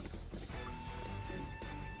hands.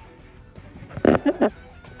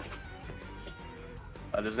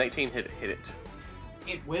 Does an 18 hit it?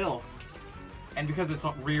 It will. And because it's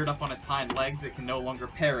reared up on its hind legs, it can no longer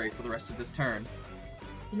parry for the rest of this turn.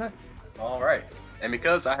 No. All right. And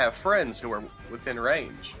because I have friends who are within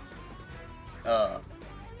range, okay,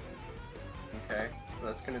 so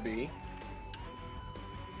that's gonna be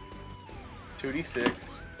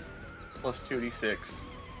 2d6 plus 2d6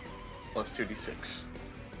 plus 2d6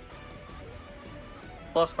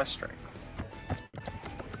 plus my strength,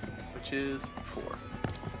 which is 4.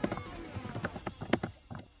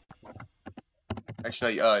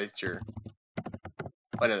 Actually, no, it's your.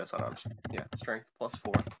 Oh, no, that's not arms. Yeah, strength plus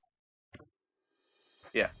 4.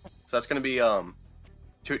 Yeah, so that's gonna be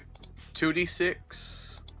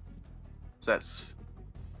 2d6 So that's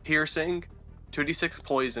piercing, 2d6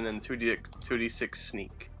 poison, and 2d6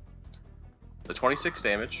 sneak. So 26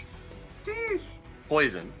 damage.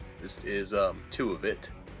 Poison is 2 of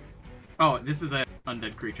it. Oh, this is an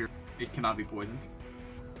undead creature. It cannot be poisoned.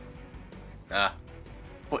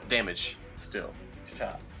 Foot damage still.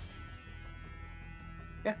 Shot.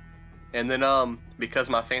 Yeah. And then because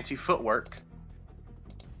my fancy footwork,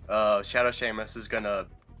 Shadow Shamus is gonna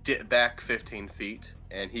dip back 15 feet,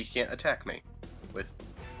 and he can't attack me with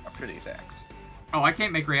opportunity attacks. Oh, I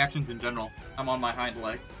can't make reactions in general. I'm on my hind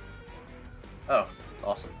legs. Oh,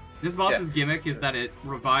 awesome. This boss's gimmick is that it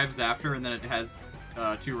revives after, and then it has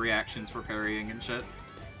 2 reactions for parrying and shit.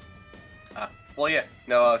 Well, yeah.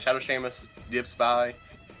 No, Shadow Shamus dips by,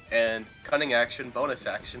 and cunning action, bonus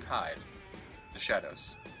action, hide the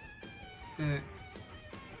shadows. 6.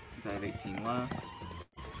 I have 18 left.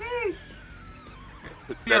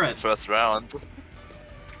 It's Ciarren. dead first round.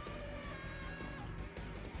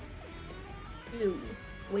 Ew.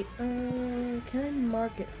 Wait, can I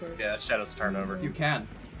mark it first? Yeah, shadows turnover. You can.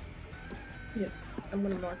 Yeah, I'm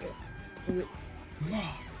gonna mark it. Wait.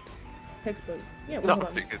 Hexblade. Yeah, No, hold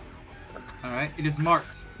on. Alright, it is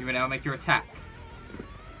marked. You may now make your attack.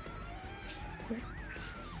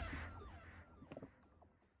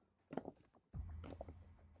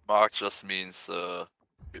 Mark just means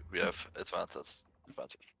we have advantage.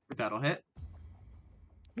 That'll hit.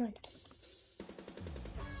 Nice.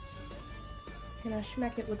 Can I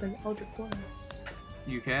smack it with an Eldritch Blast?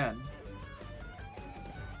 You can.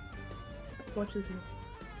 Watch this.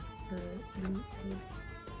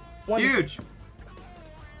 Huge!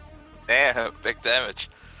 Damn, big damage.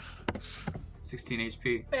 16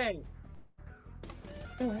 HP. Bang!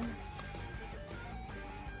 Oh, wow.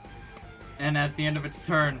 And at the end of its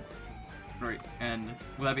turn... Right, and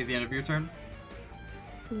will that be the end of your turn?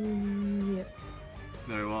 Yes.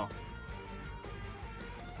 Very well.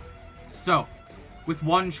 So, with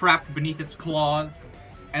one trapped beneath its claws,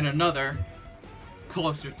 and another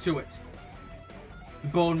closer to it, the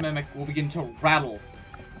bone mimic will begin to rattle,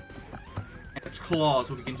 and its claws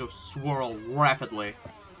will begin to swirl rapidly.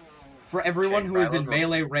 For everyone who is in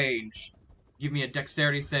melee range, give me a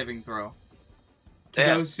dexterity saving throw. To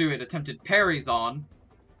those who it attempted parries on,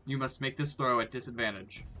 you must make this throw at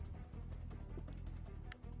disadvantage.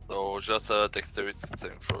 So just a dexterity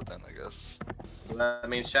saving throw then, I guess. That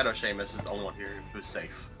means Shadow Shamus is the only one here who's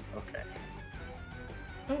safe. Okay.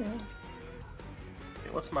 Oh, wow. Okay,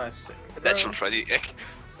 what's my sick? Natural 20.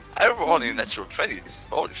 I rolled in natural 20s.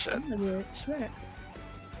 Holy shit. I'm gonna get smacked.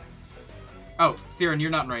 Oh, Ciarren, you're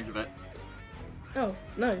not in range of it. Oh,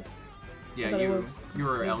 nice. Yeah, I thought it was. you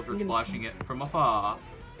were Yeah, Eldritch you can- flashing it from afar.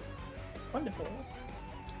 Wonderful.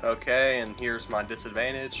 Okay, and here's my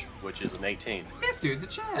disadvantage, which is an 18. This dude's a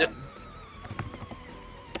Chad. Yep.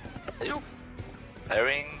 Are you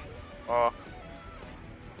parrying? Or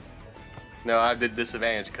No, I did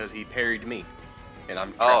disadvantage because he parried me, and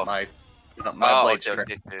I'm Oh. my oh, blade's okay,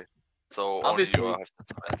 trapped. okay. So Obviously- only you have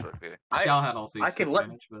disadvantage, okay. Gal had also I used can let-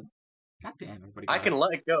 disadvantage, but goddamn, everybody. I got can it.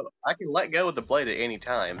 let go. I can let go of the blade at any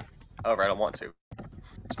time. However, I don't want to.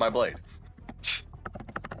 It's my blade.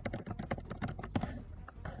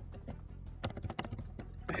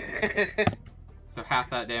 So half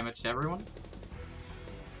that damage to everyone.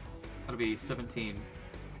 That'll be 17.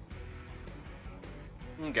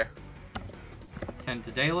 Okay. 10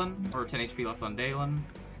 to Daylen, or 10 HP left on Daylen.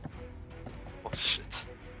 Oh shit.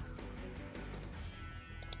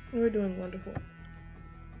 We're doing wonderful.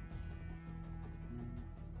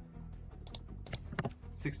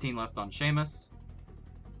 16 left on Shamus.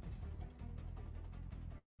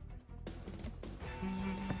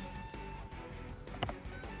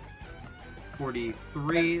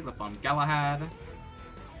 $43 left on Galahad.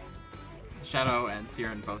 Shadow and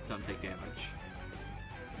Ciarren both don't take damage.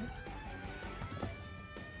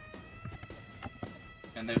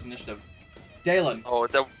 And there's initiative. Daylen. Oh,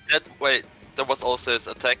 wait, that was also his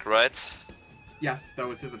attack, right? Yes, that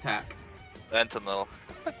was his attack. Sentinel.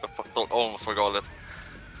 I almost forgot it.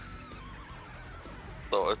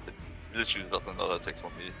 So it literally got another attack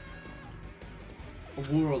from me. A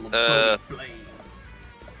whirl of burning blades.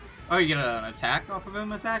 Oh, you get an attack off of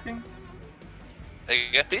him attacking?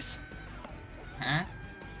 Again, please? Huh?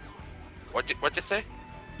 What you say?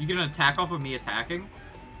 You get an attack off of me attacking?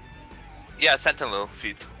 Yeah, Sentinel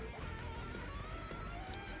feat.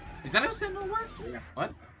 Is that how Sentinel works? Yeah.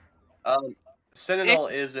 What? Sentinel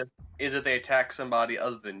is if they attack somebody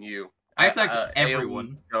other than you. I attacked AoEs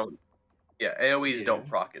everyone. AoEs Yeah. don't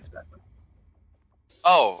proc exactly.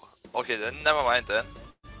 Oh, okay then, never mind then.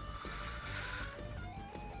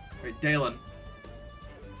 Wait, Daylen.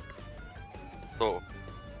 So,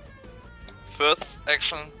 first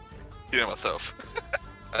action, heal myself.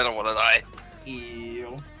 I don't want to die.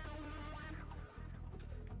 Ew.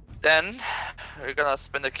 Then we're gonna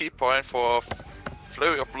spend a key point for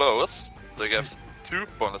flurry of blows. So you get 2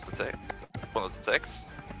 bonus attacks.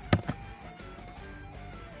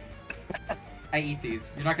 I eat these.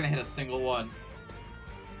 You're not gonna hit a single one.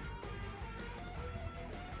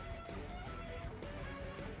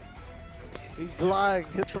 He's lying.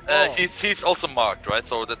 Hit the ball. He's also marked, right?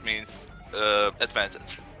 So that means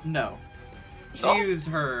advantage. No. She No? used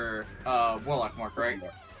her Warlock mark, right?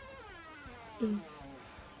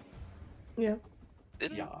 Yeah.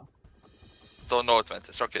 Yeah. So no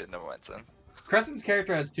advantage. Okay, never mind then. Crescent's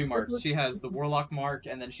character has 2 marks. She has the Warlock mark,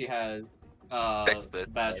 and then she has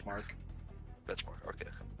Hexblade. badge mark. That's more okay.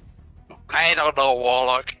 I don't know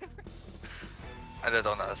Warlock. And I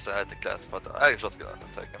don't understand the class, but I just gonna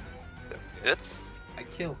attack him. Hits. I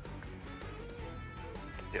kill.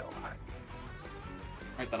 Yeah.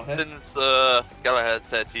 Right, that'll hit. Since Goliath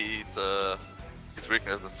said his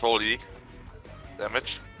weakness is holy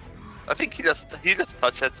damage. I think he does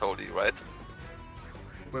touch heads holy, right?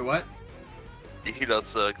 Wait, what? The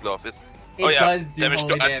healer's glove is. It does do damage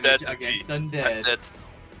holy to damage undead against and undead.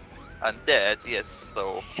 Undead, yes.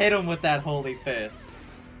 So Hit him with that holy fist.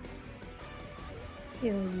 Hell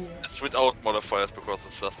yeah. it's without modifiers because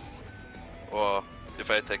it's just, or if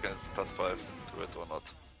I take it, it's +5 to it or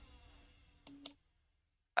not.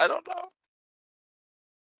 I don't know.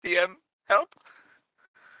 DM, help.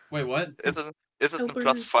 Wait, what? Is it Helper.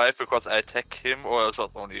 +5 because I attack him, or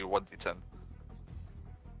just only 1d10?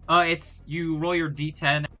 It's you roll your d10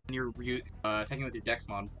 and you're attacking with your dex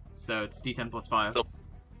mod, so it's d10 plus 5. So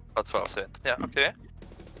 +5 then. Yeah, okay.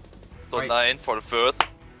 So Right. 9 for the first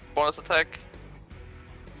bonus attack.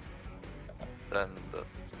 Then the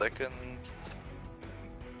second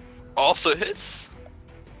also hits.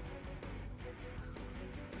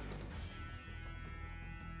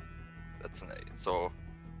 That's an 8, so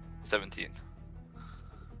 17.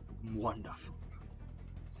 Wonderful.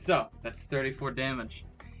 So, that's 34 damage.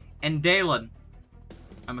 And Daylen,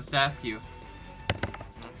 I must ask you,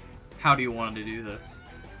 how do you want to do this?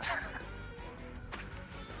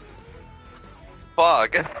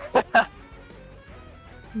 Fuck!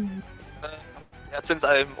 Hmm. Yeah, since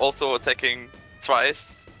I'm also attacking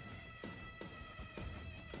twice,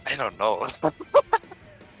 I don't know.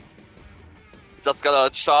 Just gonna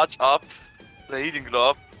charge up the healing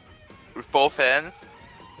glove with both hands,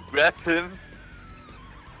 grab him.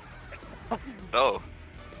 No.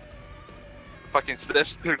 Fucking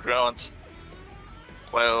splash to the ground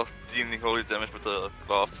while dealing holy damage with the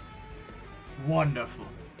glove. Wonderful.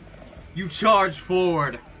 You charge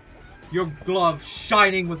forward, your glove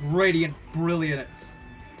shining with radiant brilliance.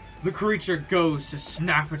 The creature goes to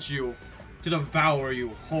snap at you, to devour you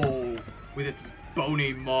whole with its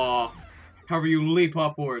bony maw. However, you leap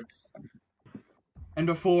upwards, and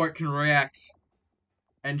before it can react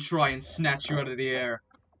and try and snatch you out of the air,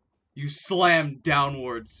 you slam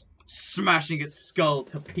downwards, smashing its skull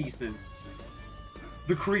to pieces.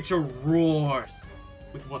 The creature roars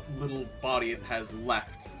with what little body it has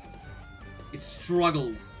left. It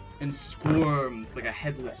struggles and squirms like a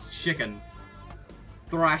headless chicken,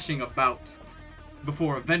 thrashing about,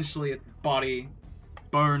 before eventually its body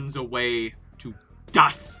burns away to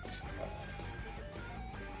dust.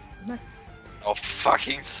 Oh,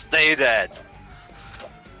 fucking stay dead!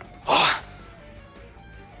 Oh.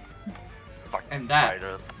 Fucking And that,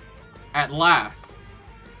 spider. at last,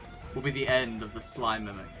 will be the end of the Slime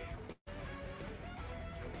Mimic.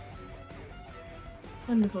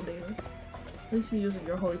 Wonderful, David. At least you're using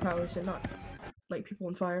your holy powers and not light people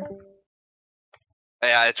on fire.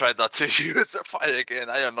 Yeah, I tried not to use the fire again.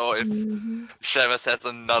 I don't know if Shamus has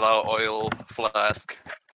another oil flask.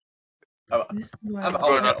 This is why I've I-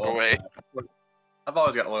 always Going got up oil. away. I've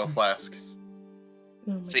always got oil flasks.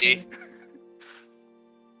 Oh my See?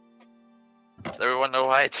 God. Is everyone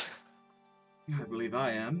alright? I believe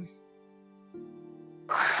I am.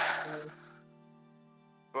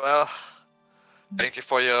 Well, thank you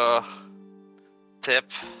for your tip.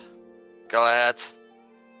 Go ahead.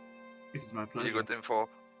 It is my Really pleasure. good info.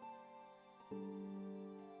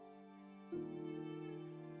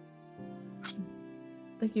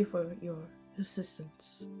 Thank you for your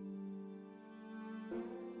assistance.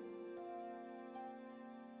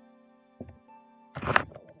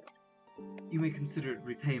 You may consider it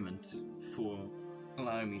repayment for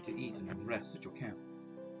allowing me to eat and rest at your camp.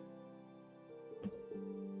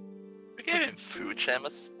 You gave him food,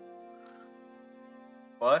 Shamus.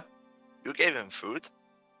 What? You gave him food?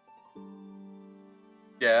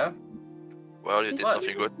 Yeah. Well, you did What?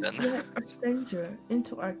 something good then. Let a stranger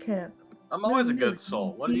into our camp I'm always a good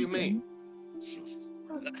soul. What do you mean? It's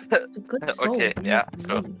a good soul. Okay, yeah,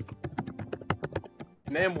 sure.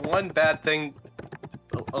 Name one bad thing,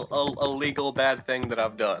 a legal bad thing that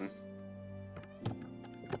I've done.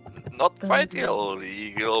 Not quite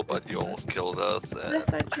illegal, but you almost killed us.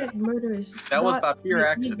 Last I checked, murder is That was not by pure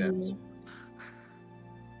illegal. accident.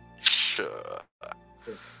 Sure.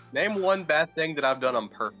 Name one bad thing that I've done on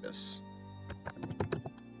purpose.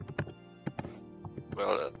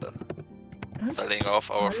 Well, selling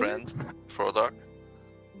off our friend, Foddog.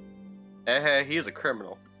 Hey, he is a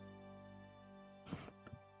criminal.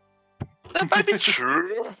 That might be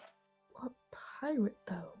true. What pirate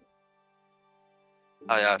though?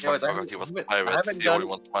 Oh yeah, I Anyways, forgot he was a I pirate. haven't He only done-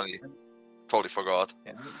 wants money. Totally forgot.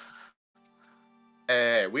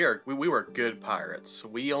 Hey, we were good pirates.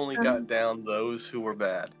 We only got down those who were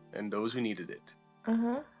bad and those who needed it.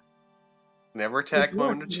 Never attacked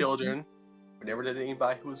women or children. We never did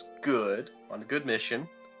anybody who was good on a good mission.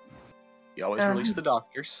 You always released the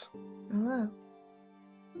doctors. Oh.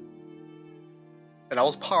 And I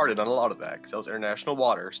was pardoned on a lot of that because that was international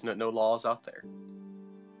waters. No laws out there.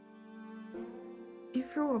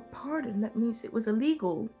 If you were pardoned, that means it was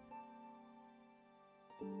illegal.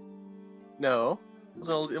 No,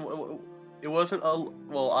 it wasn't.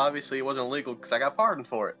 Well, obviously it wasn't illegal because I got pardoned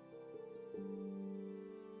for it.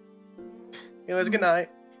 Anyways, good night.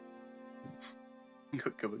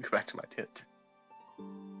 Go back to my tent.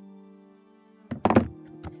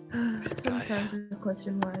 Sometimes I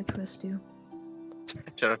question why I trust you.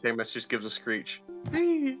 Shadow Famous just gives a screech. What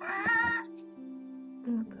the?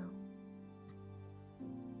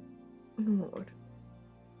 Lord.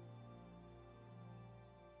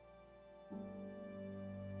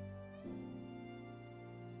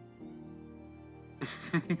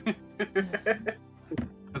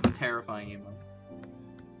 That's a terrifying emo.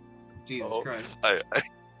 Jesus Christ. I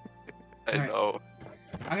Alright. know.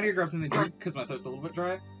 I'm gonna go grab something to drink because my throat's a little bit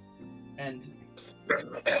dry. And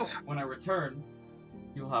when I return,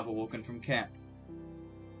 you'll have awoken from camp.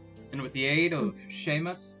 And with the aid of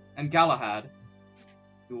Shamus and Galahad,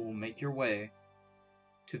 you will make your way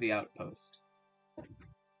to the outpost.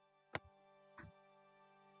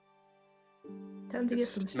 Time to get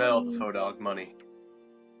some Smell sleep. Foddog money.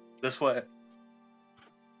 This way.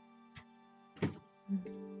 I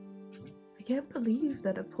can't believe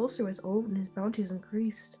that Upholster was old and his bounties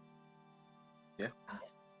increased. Yeah.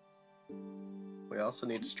 We also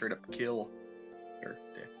need to straight up kill.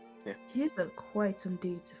 Yeah. He's done quite some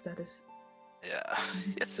deeds, if that is. Yeah,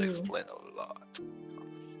 you have to explain a lot.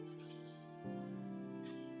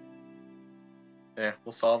 Yeah,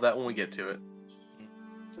 we'll solve that when we get to it.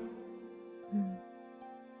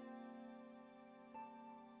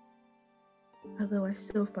 Although I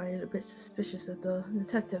still find it a bit suspicious that the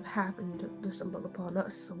detective happened to stumble upon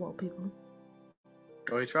us, of all people.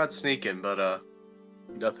 Well, he tried sneaking, but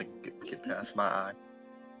nothing could get past my eye.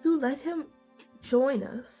 Who let him join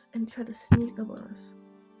us and try to sneak up on us?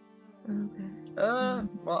 Okay.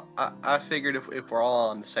 Well, I figured if we're all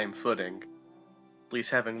on the same footing, at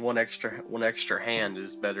least having one extra hand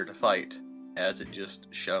is better to fight, as it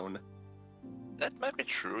just shown. That might be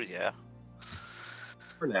true, yeah.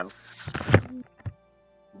 For now.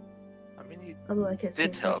 I mean, he Although I can't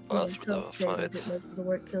did say help us with our I fight. did most of the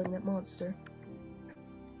work killing that monster.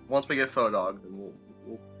 Once we get Foddog, then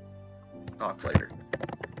we'll talk later.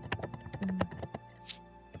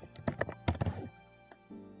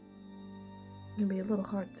 It'll be a little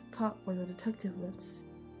hard to talk when the detective wants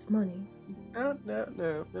his money. No,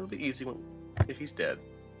 it'll be easy if he's dead.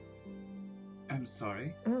 I'm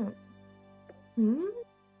sorry. Oh.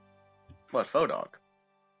 What, Foddog?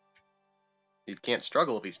 He can't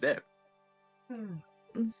struggle if he's dead.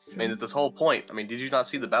 That's I mean, true. at this whole point, I mean, did you not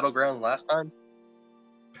see the battleground last time?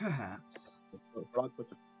 Perhaps.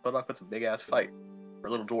 Foddog puts a big ass fight for a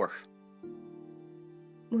little dwarf.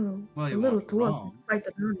 Well, Well, the you little weren't dwarf wrong. is quite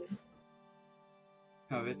the brute.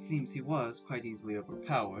 However, it seems he was quite easily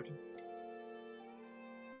overpowered.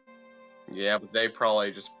 Yeah, but they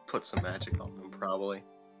probably just put some magic on him, probably.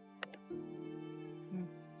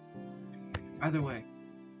 Either way,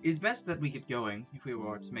 it's best that we get going if we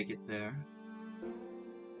were to make it there.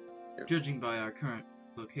 Yep. Judging by our current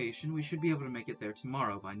location, we should be able to make it there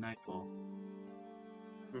tomorrow by nightfall.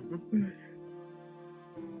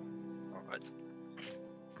 Alright.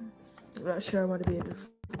 I'm not sure I want to be in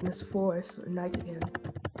this forest at night again.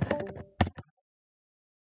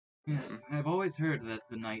 Yes, I've always heard that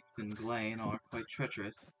the nights in Glane are quite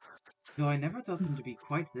treacherous, though I never thought them to be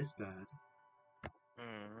quite this bad.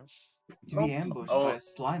 To be ambushed by a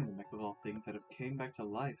slime mimic of all things that have came back to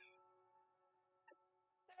life.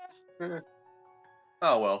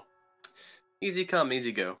 Oh well. Easy come,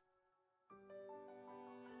 easy go.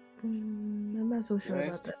 I'm not so sure Nice.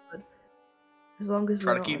 about that, but as long as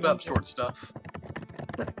Try we're to keep on up, short stuff.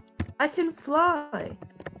 I can fly.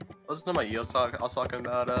 Wasn't about you. I was talking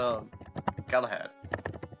about Galahad.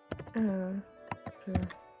 Sure.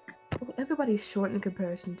 Well, everybody's short in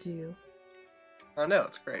comparison to you, I know,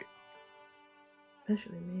 it's great.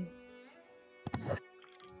 especially me.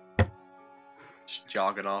 Just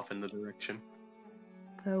jogging off in the direction.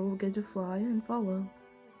 I will get to fly and follow.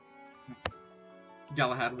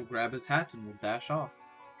 Galahad will grab his hat and will dash off.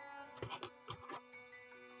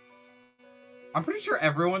 I'm pretty sure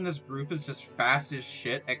everyone in this group is just fast as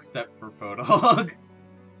shit except for Foddog.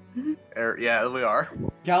 Yeah, we are.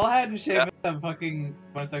 Galahad and Shamus have fucking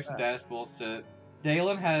bonus action dash bullshit.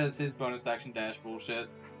 Daylen has his bonus action dash bullshit.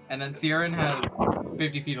 And then Ciarren has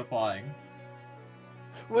 50 feet of flying.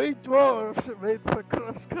 We dwarves are made for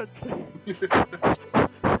cross country.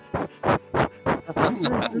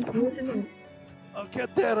 I'll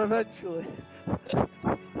get there eventually.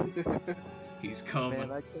 He's coming.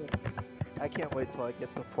 Man, I can't wait till I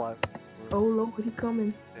get to fly. Oh Lord, he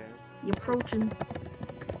coming. There. He approaching.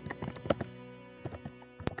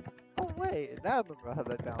 Oh wait, now I remember how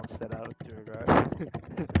they balanced that out in Duergar.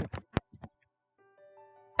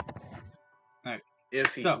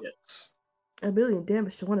 If he gets. 1 billion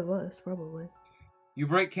damage to one of us, probably. You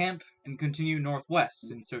break camp and continue northwest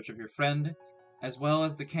in search of your friend, as well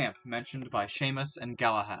as the camp mentioned by Shamus and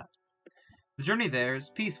Galahad. The journey there is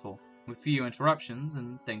peaceful, with few interruptions,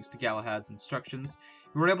 and thanks to Galahad's instructions,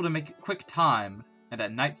 you were able to make quick time, and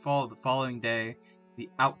at nightfall of the following day, the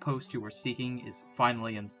outpost you were seeking is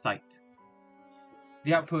finally in sight.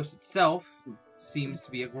 The outpost itself seems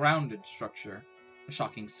to be a grounded structure, a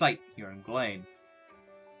shocking sight here in Glane.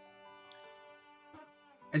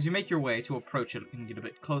 As you make your way to approach it and get a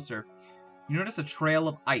bit closer, you notice a trail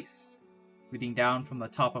of ice leading down from the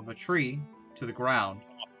top of a tree to the ground,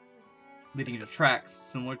 leading to tracks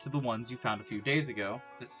similar to the ones you found a few days ago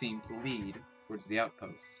that seem to lead towards the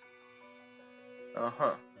outpost.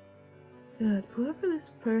 Uh-huh. Good. Whoever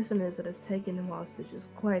this person is that has taken him hostage is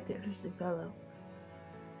quite the interesting fellow.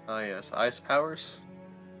 Oh yes, ice powers.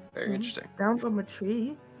 Very interesting. Down from a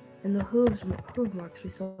tree, and the hoof marks we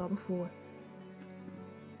saw before.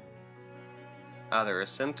 Either a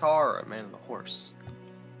centaur or a man on a horse.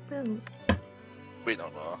 Well, We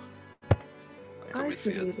don't know. I we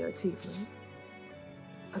see should it. be their tiefling.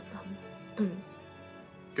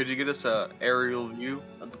 Could you get us a aerial view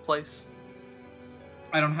of the place?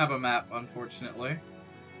 I don't have a map, unfortunately.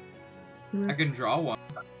 I can draw one.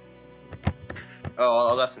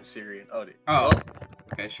 Oh, that's in Syrian. Oh, dude. Oh,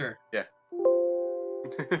 okay, sure. Yeah.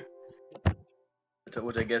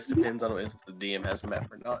 Which I guess depends on if the DM has a map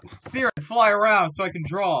or not. Ciarren, fly around so I can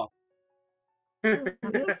draw. Gonna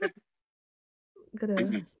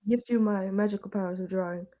gift you my magical powers of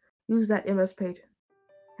drawing. Use that MS Paint.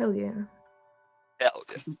 Hell yeah. Hell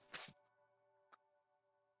yeah.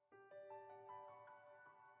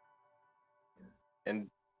 And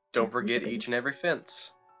don't forget each and every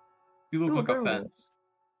fence. You look Ooh, like a girl. fence.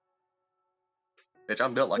 Bitch,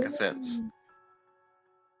 I'm built like a fence.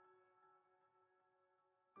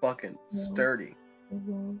 Fucking sturdy. I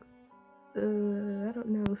don't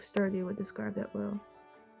know if sturdy would describe that well.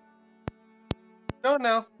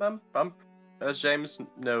 No, I'm as James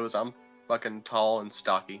knows, I'm fucking tall and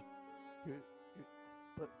stocky.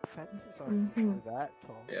 But fences aren't usually that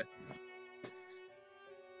tall. Yeah.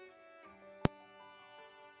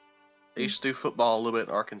 I used to do football a little bit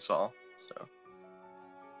in Arkansas, so.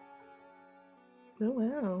 Oh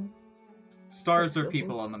wow. Stars That's are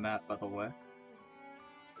beautiful. people on the map, by the way.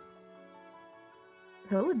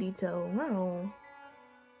 Hella detail. Wow.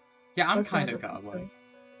 Yeah, I'm That's kind not of the godlike. detail.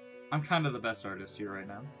 I'm kind of the best artist here right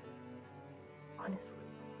now. Honestly.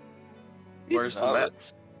 Where's the map?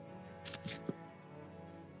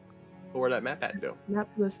 Where'd that map at go? Map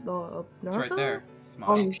list of It's right there.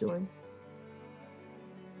 All Smile. he's doing.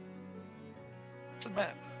 It's a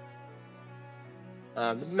map.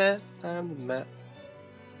 I'm the map.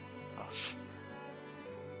 Oh,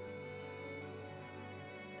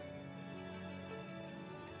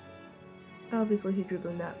 Obviously, he drew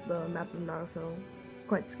the map of Narfell.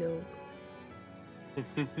 Quite skilled.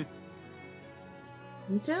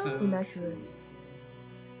 Detail? So- Inaccurate.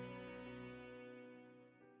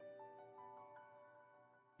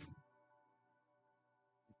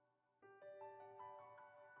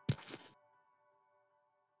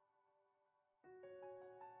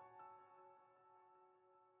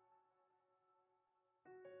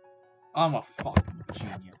 I'm a fucking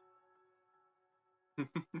genius.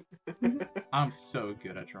 I'm so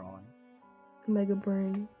good at drawing. Mega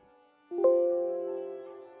brain.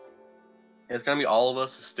 It's gonna be all of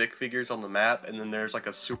us as stick figures on the map, and then there's like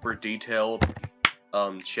a super detailed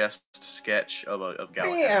chest sketch of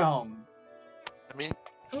Goliath. Bam! I mean,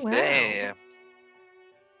 Oh, wow. damn.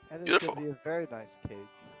 And it's Beautiful. gonna be a very nice cage.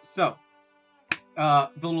 So, the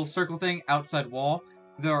little circle thing outside wall,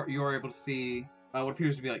 you are able to see what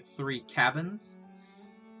appears to be like 3 cabins,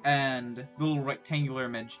 and the little rectangular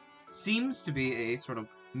image seems to be a sort of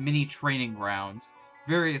mini training grounds.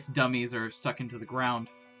 Various dummies are stuck into the ground.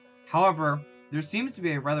 However, there seems to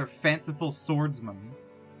be a rather fanciful swordsman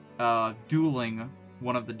dueling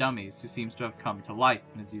one of the dummies who seems to have come to life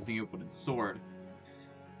and is using a wooden sword.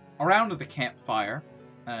 Around the campfire,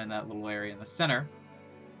 in that little area in the center,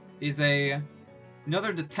 is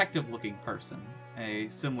another detective-looking person, a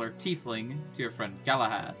similar tiefling to your friend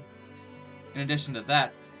Galahad. In addition to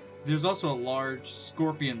that, there's also a large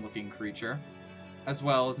scorpion-looking creature, as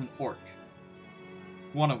well as an orc.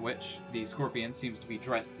 One of which, the scorpion, seems to be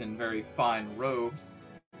dressed in very fine robes,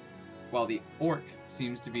 while the orc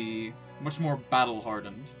seems to be much more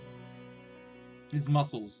battle-hardened, his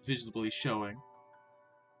muscles visibly showing.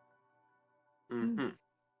 Mm-hmm.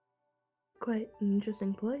 Quite an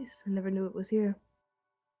interesting place. I never knew it was here.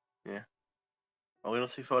 Yeah. Well, we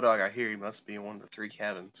don't see Foddog out here. He must be in one of the 3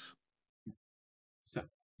 cabins. So,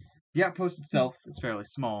 the outpost itself is fairly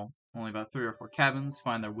small. Only about 3 or 4 cabins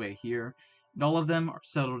find their way here, and all of them are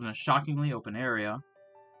settled in a shockingly open area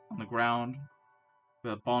on the ground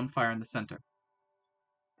with a bonfire in the center.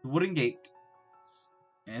 The wooden gate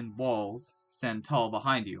and walls stand tall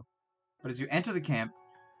behind you, but as you enter the camp,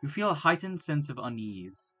 you feel a heightened sense of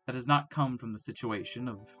unease that does not come from the situation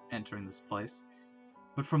of entering this place,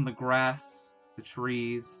 but from the grass, the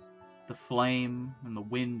trees, the flame, and the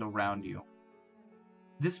wind around you.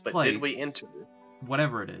 This But place, did we enter?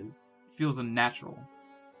 whatever it is, feels unnatural,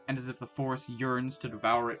 and as if the forest yearns to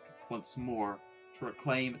devour it once more, to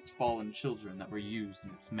reclaim its fallen children that were used in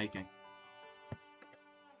its making.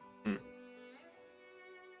 Hmm.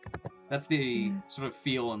 That's the sort of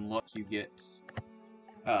feel and look you get,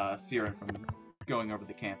 Ciarren, from going over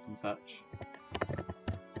the camp and such.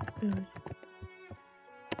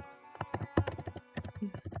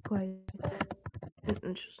 It's quite an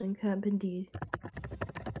interesting camp indeed.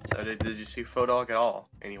 So did you see Foddog at all?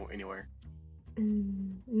 Anywhere?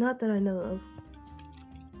 Not that I know of.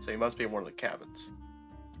 So he must be in one of the cabins.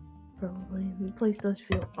 Probably. The place does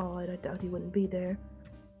feel odd. I doubt he wouldn't be there.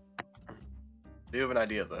 Do you have an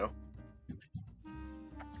idea, though?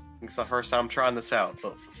 It's my first time trying this out,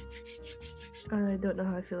 but... I don't know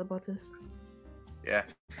how I feel about this. Yeah,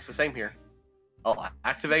 it's the same here. I'll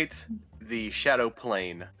activate the shadow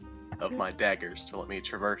plane of my daggers to let me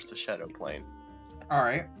traverse the shadow plane.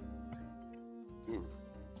 Alright.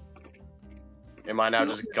 Am I now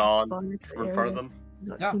just gone in front of them? Does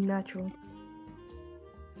not Yeah. seem natural.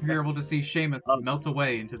 You're able to see Shamus melt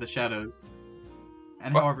away into the shadows.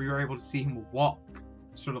 And What? however, you're able to see him walk,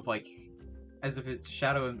 sort of like as if his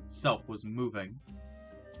shadow itself was moving.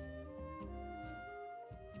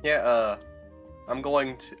 Yeah, I'm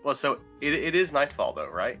going to... Well, so it is nightfall, though,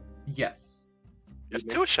 right? Yes. There's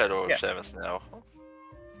 2 Shadow Yeah. of Shamus now.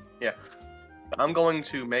 Yeah. I'm going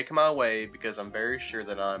to make my way, because I'm very sure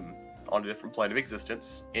that I'm on a different plane of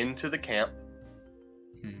existence, into the camp,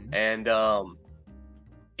 and,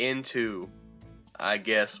 into, I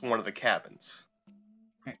guess, one of the cabins.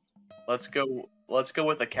 Right. Let's go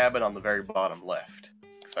with the cabin on the very bottom left,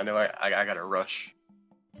 because I know I gotta rush.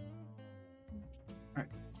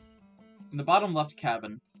 In the bottom left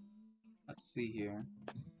cabin, let's see here.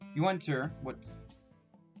 You enter what's...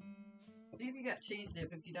 See if you got cheese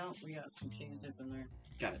dip. If you don't, we got some cheese dip in there.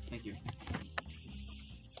 Got it, thank you.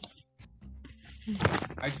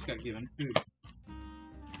 I just got given food.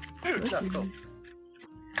 Dude, That's cool.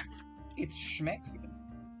 It's schmexican.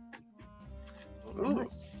 Ooh.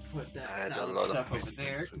 Put I that had a salad lot of stuff over poison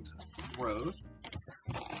there. food. Gross.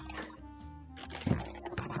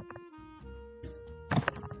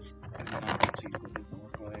 And then I got cheese it doesn't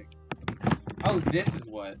look like. Oh, this is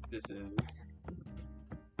what this is.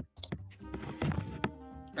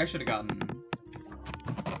 I should have gotten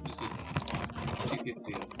just a cheese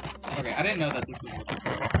quesadilla. Okay, I didn't know that this was what this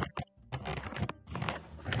was.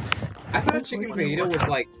 I thought a chicken fajita was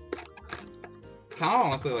like kind of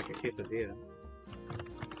honestly like a quesadilla.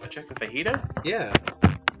 A chicken fajita? Yeah.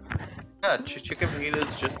 Yeah, chicken fajita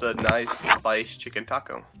is just a nice spiced chicken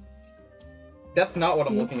taco. That's not what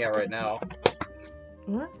I'm looking at right now.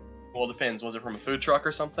 What? Well, it depends. Was it from a food truck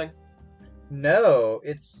or something? No,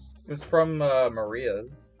 it was from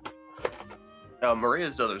Maria's.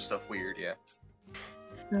 Maria's does other stuff weird, yeah.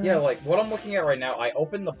 Yeah, like what I'm looking at right now, I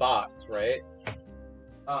opened the box, right?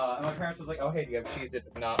 And my parents was like, "Oh, hey, do you have cheese dip?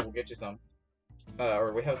 If not, we'll get you some."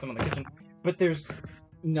 or we have some in the kitchen, but there's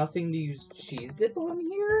nothing to use cheese dip on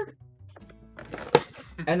here.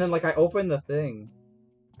 And then like I open the thing.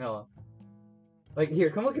 No. Like here,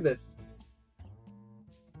 come look at this.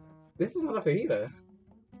 This is not a fajita.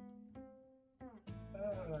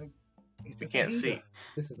 You can't see.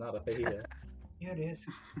 This is not a fajita. Yeah, it is.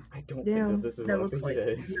 I don't Damn, think that this is that what a looks like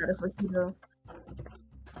fajita is. not a fajita.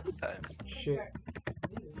 Shit.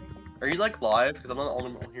 Are you like live? Because I'm not the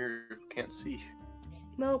only one here who can't see.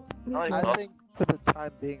 Nope. me I too. I not. think for the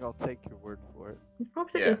time being, I'll take your word for it. You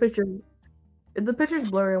probably taking Yeah. a picture. If the picture's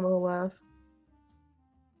blurry, I'm gonna laugh.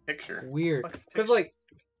 Picture. Weird. Fuck's the Because picture? like,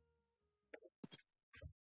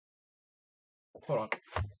 hold on.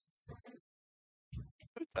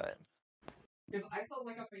 Good time. Because I felt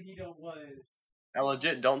like a fajita was. I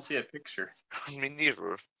legit don't see a picture. Me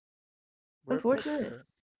neither. We're Unfortunate. picture.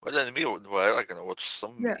 Well, then me, well, I can watch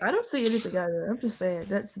some. Yeah, I don't see anything either. I'm just saying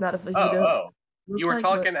that's not a Oh, fajita. oh. Looks You were like,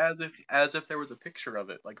 but talking as if there was a picture of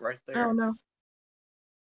it, like right I there. don't know.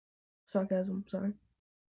 Sarcasm. Sorry.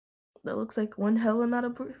 That looks like one hell and not a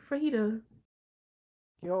fajita.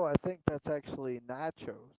 Yo, I think that's actually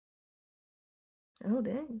nachos. Oh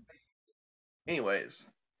dang. Anyways,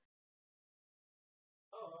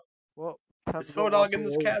 Well, time is to go walk Foddog in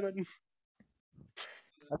this away. cabin?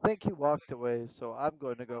 I think he walked away, so I'm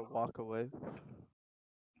going to go walk away.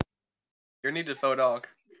 You're needed, Foddog.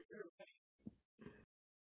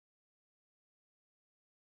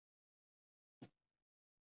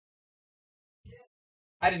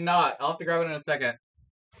 I did not. I'll have to grab it in a second.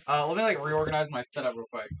 Let me like reorganize my setup real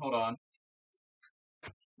quick. Hold on.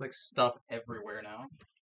 There's like stuff everywhere now.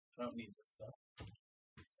 I don't need this stuff.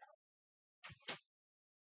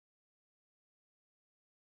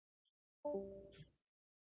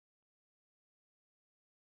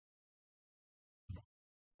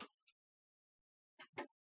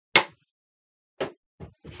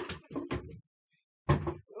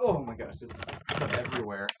 Oh my gosh, there's stuff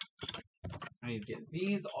everywhere. I need to get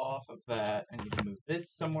these off of that. I need to move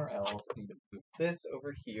this somewhere else. I need to move this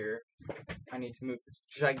over here. I need to move this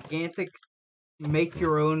gigantic make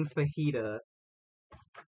your own fajita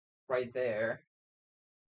right there.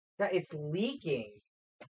 Yeah, it's leaking.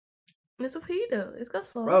 It's a fajita. It's got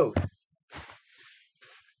sauce. Gross.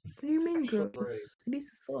 What do you mean Actual gross? great. It needs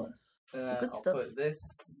the sauce. It's the good I'll stuff. put this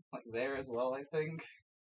like there as well, I think.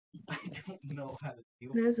 I don't know how to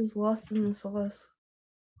do it. Theirs is lost in the sauce.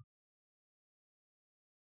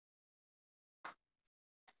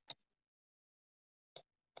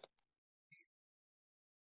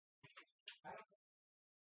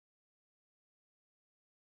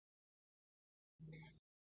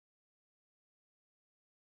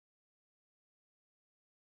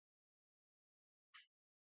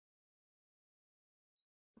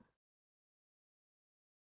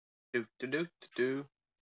 Do do do do.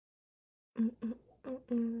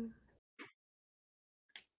 Mm-mm-mm-mm.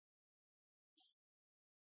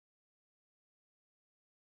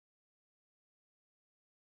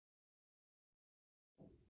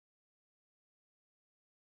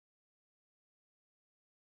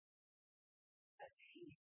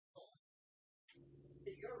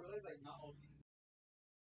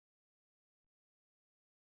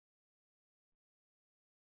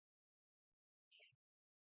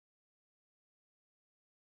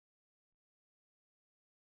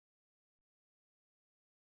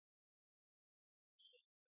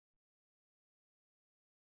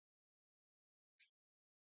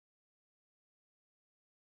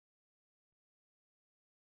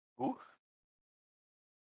 Ooh.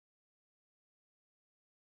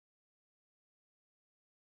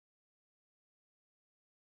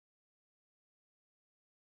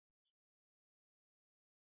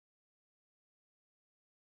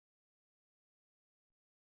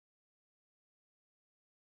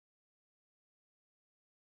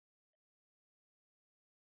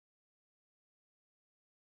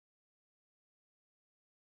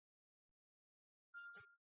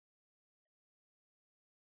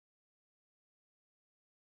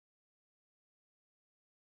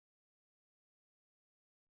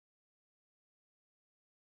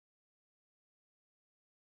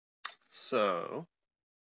 So,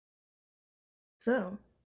 So,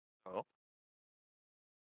 Oh.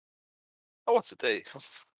 Oh, what's a day?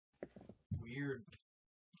 Weird.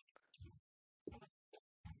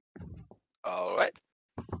 All right.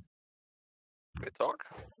 Good talk.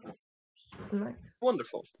 nice.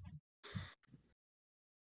 wonderful.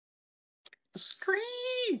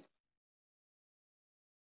 Scream!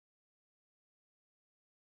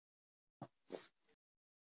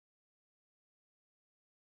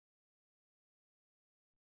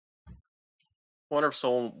 Wonder if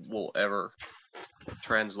someone will ever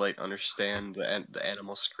translate, understand the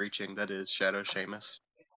animal screeching that is Shadow Shamus.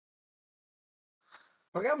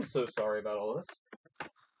 Okay, I'm so sorry about all this.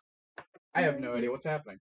 I have no idea what's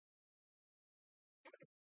happening.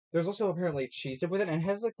 There's also apparently cheese dip with it, and it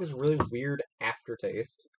has like this really weird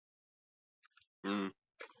aftertaste. Mm.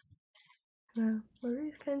 Yeah,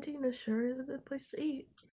 Marie's Cantina sure is a good place to eat.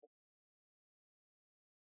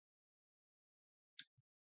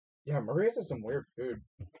 Yeah, Maria's has some weird food.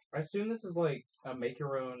 I assume this is like a make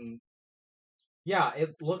your own. Yeah,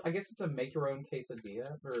 I guess it's a make your own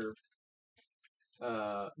quesadilla, or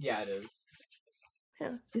yeah, it is.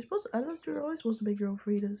 Yeah, you're supposed to, I thought you were always supposed to make your own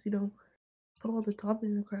fritas, you know, put all the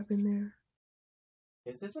toppings and crap in there.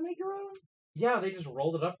 Is this a make your own? Yeah, they just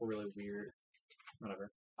rolled it up really weird.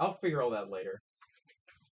 Whatever. I'll figure all that later.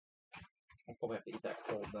 I'll probably have to eat that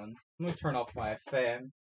cold then. Let me turn off my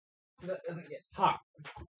fan so that doesn't get hot.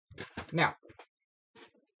 Now,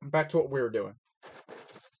 back to what we were doing.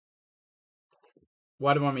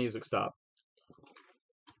 Why did my music stop?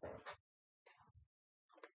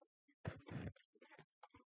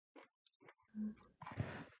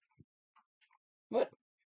 What?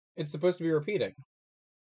 It's supposed to be repeating.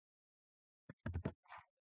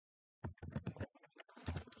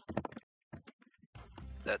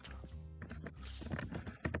 That.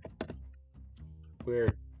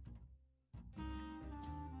 Weird.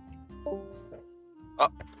 Oh.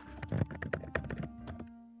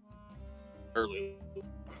 Early.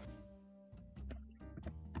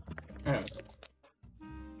 Anyway.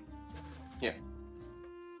 Yeah.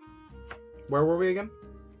 Where were we again?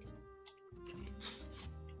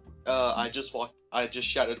 I just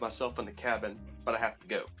shouted myself in the cabin, but I have to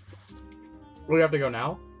go. We have to go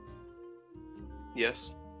now?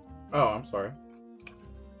 Yes. Oh, I'm sorry.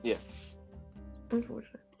 Yeah.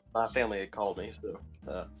 Unfortunate. My family had called me, so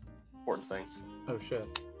important thing. Oh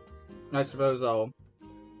shit. I suppose I'll.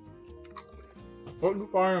 What you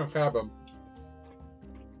find in a cabin?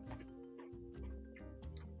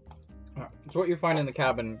 So what you find in the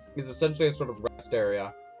cabin is essentially a sort of rest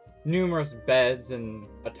area. Numerous beds and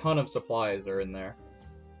a ton of supplies are in there.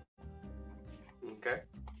 Okay.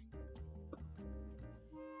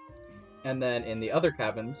 And then in the other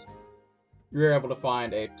cabins, you're able to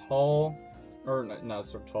find a tall, or not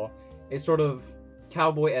sort of tall, a sort of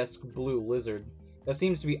cowboy-esque blue lizard that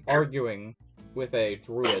seems to be arguing with a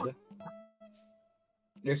druid.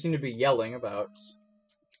 They seem to be yelling about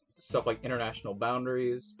stuff like international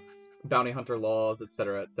boundaries, bounty hunter laws,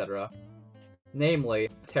 etc., etc. Namely,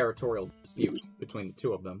 a territorial dispute between the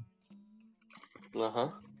two of them. Uh-huh.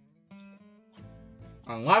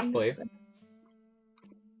 And lastly,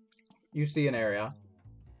 you see an area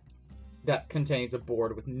that contains a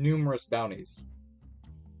board with numerous bounties.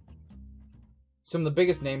 Some of the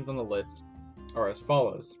biggest names on the list are as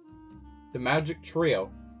follows. The Magic Trio,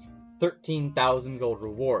 13,000 gold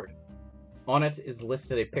reward. On it is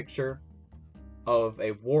listed a picture of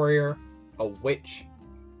a warrior, a witch,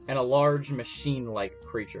 and a large machine-like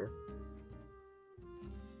creature.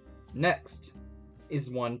 Next is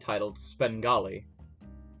one titled Svengali,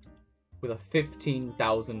 with a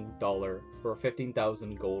 $15,000 or a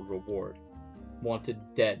 15,000 gold reward. Wanted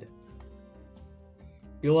dead.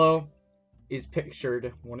 Below is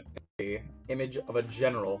pictured a image of a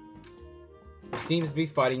general who seems to be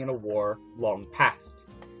fighting in a war long past.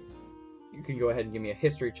 You can go ahead and give me a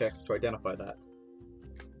history check to identify that.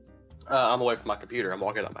 I'm away from my computer. I'm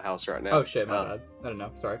walking out my house right now. Oh shit, my bad. I don't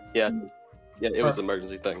know, sorry. Yeah, it was an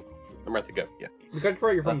emergency thing. I'm ready to go. Yeah. Because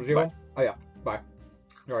for your phone, bye. Oh yeah, bye.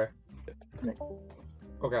 Sorry.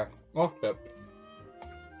 Okay, off tip.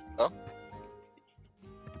 Huh?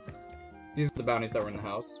 These are the bounties that were in the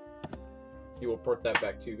house. You will report that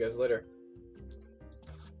back to you guys later.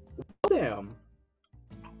 Damn.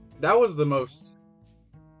 That was the most,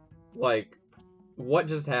 like, what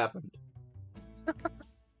just happened?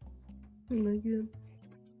 Oh my god.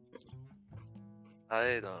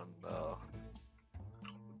 I don't know.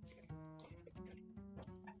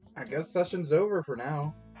 I guess session's over for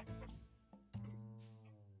now.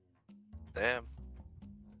 Damn.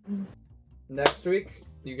 Next week,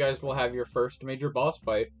 you guys will have your first major boss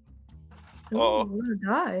fight. Oh. Ooh, we're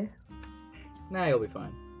gonna die. Nah, you'll be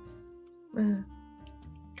fine.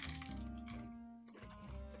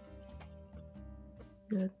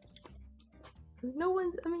 Good. No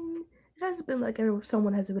one, I mean, it hasn't been like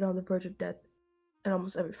someone hasn't been on the verge of death in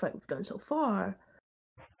almost every fight we've done so far.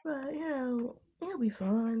 But, you know, it'll be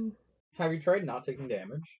fine. Have you tried not taking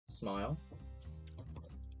damage? Smile.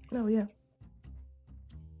 Oh, yeah.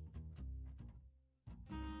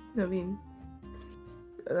 I mean,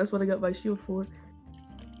 that's what I got my shield for.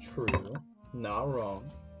 True. Not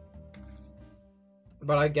wrong.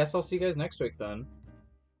 But I guess I'll see you guys next week then.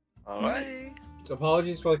 Alright.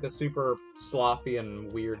 Apologies for like the super sloppy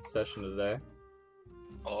and weird session today.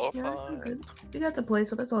 All Yeah, that's all fine. good. You got to play,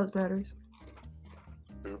 so that's all that matters.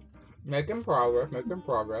 Making progress, making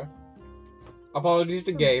progress. Apologies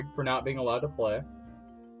to Gabe for not being allowed to play.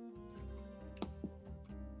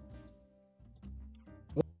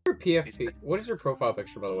 What's your PFP? What is your profile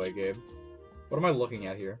picture, by the way, Gabe? What am I looking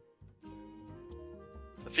at here?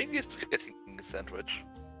 I think it's getting a sandwich.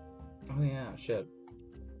 Oh yeah, shit.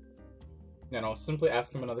 Yeah, no, simply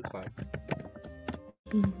ask him another time.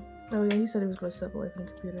 Oh yeah, he said he was going to step away from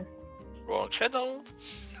the computer. Wrong channel.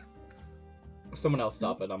 Someone else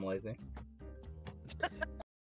stop it, I'm lazy.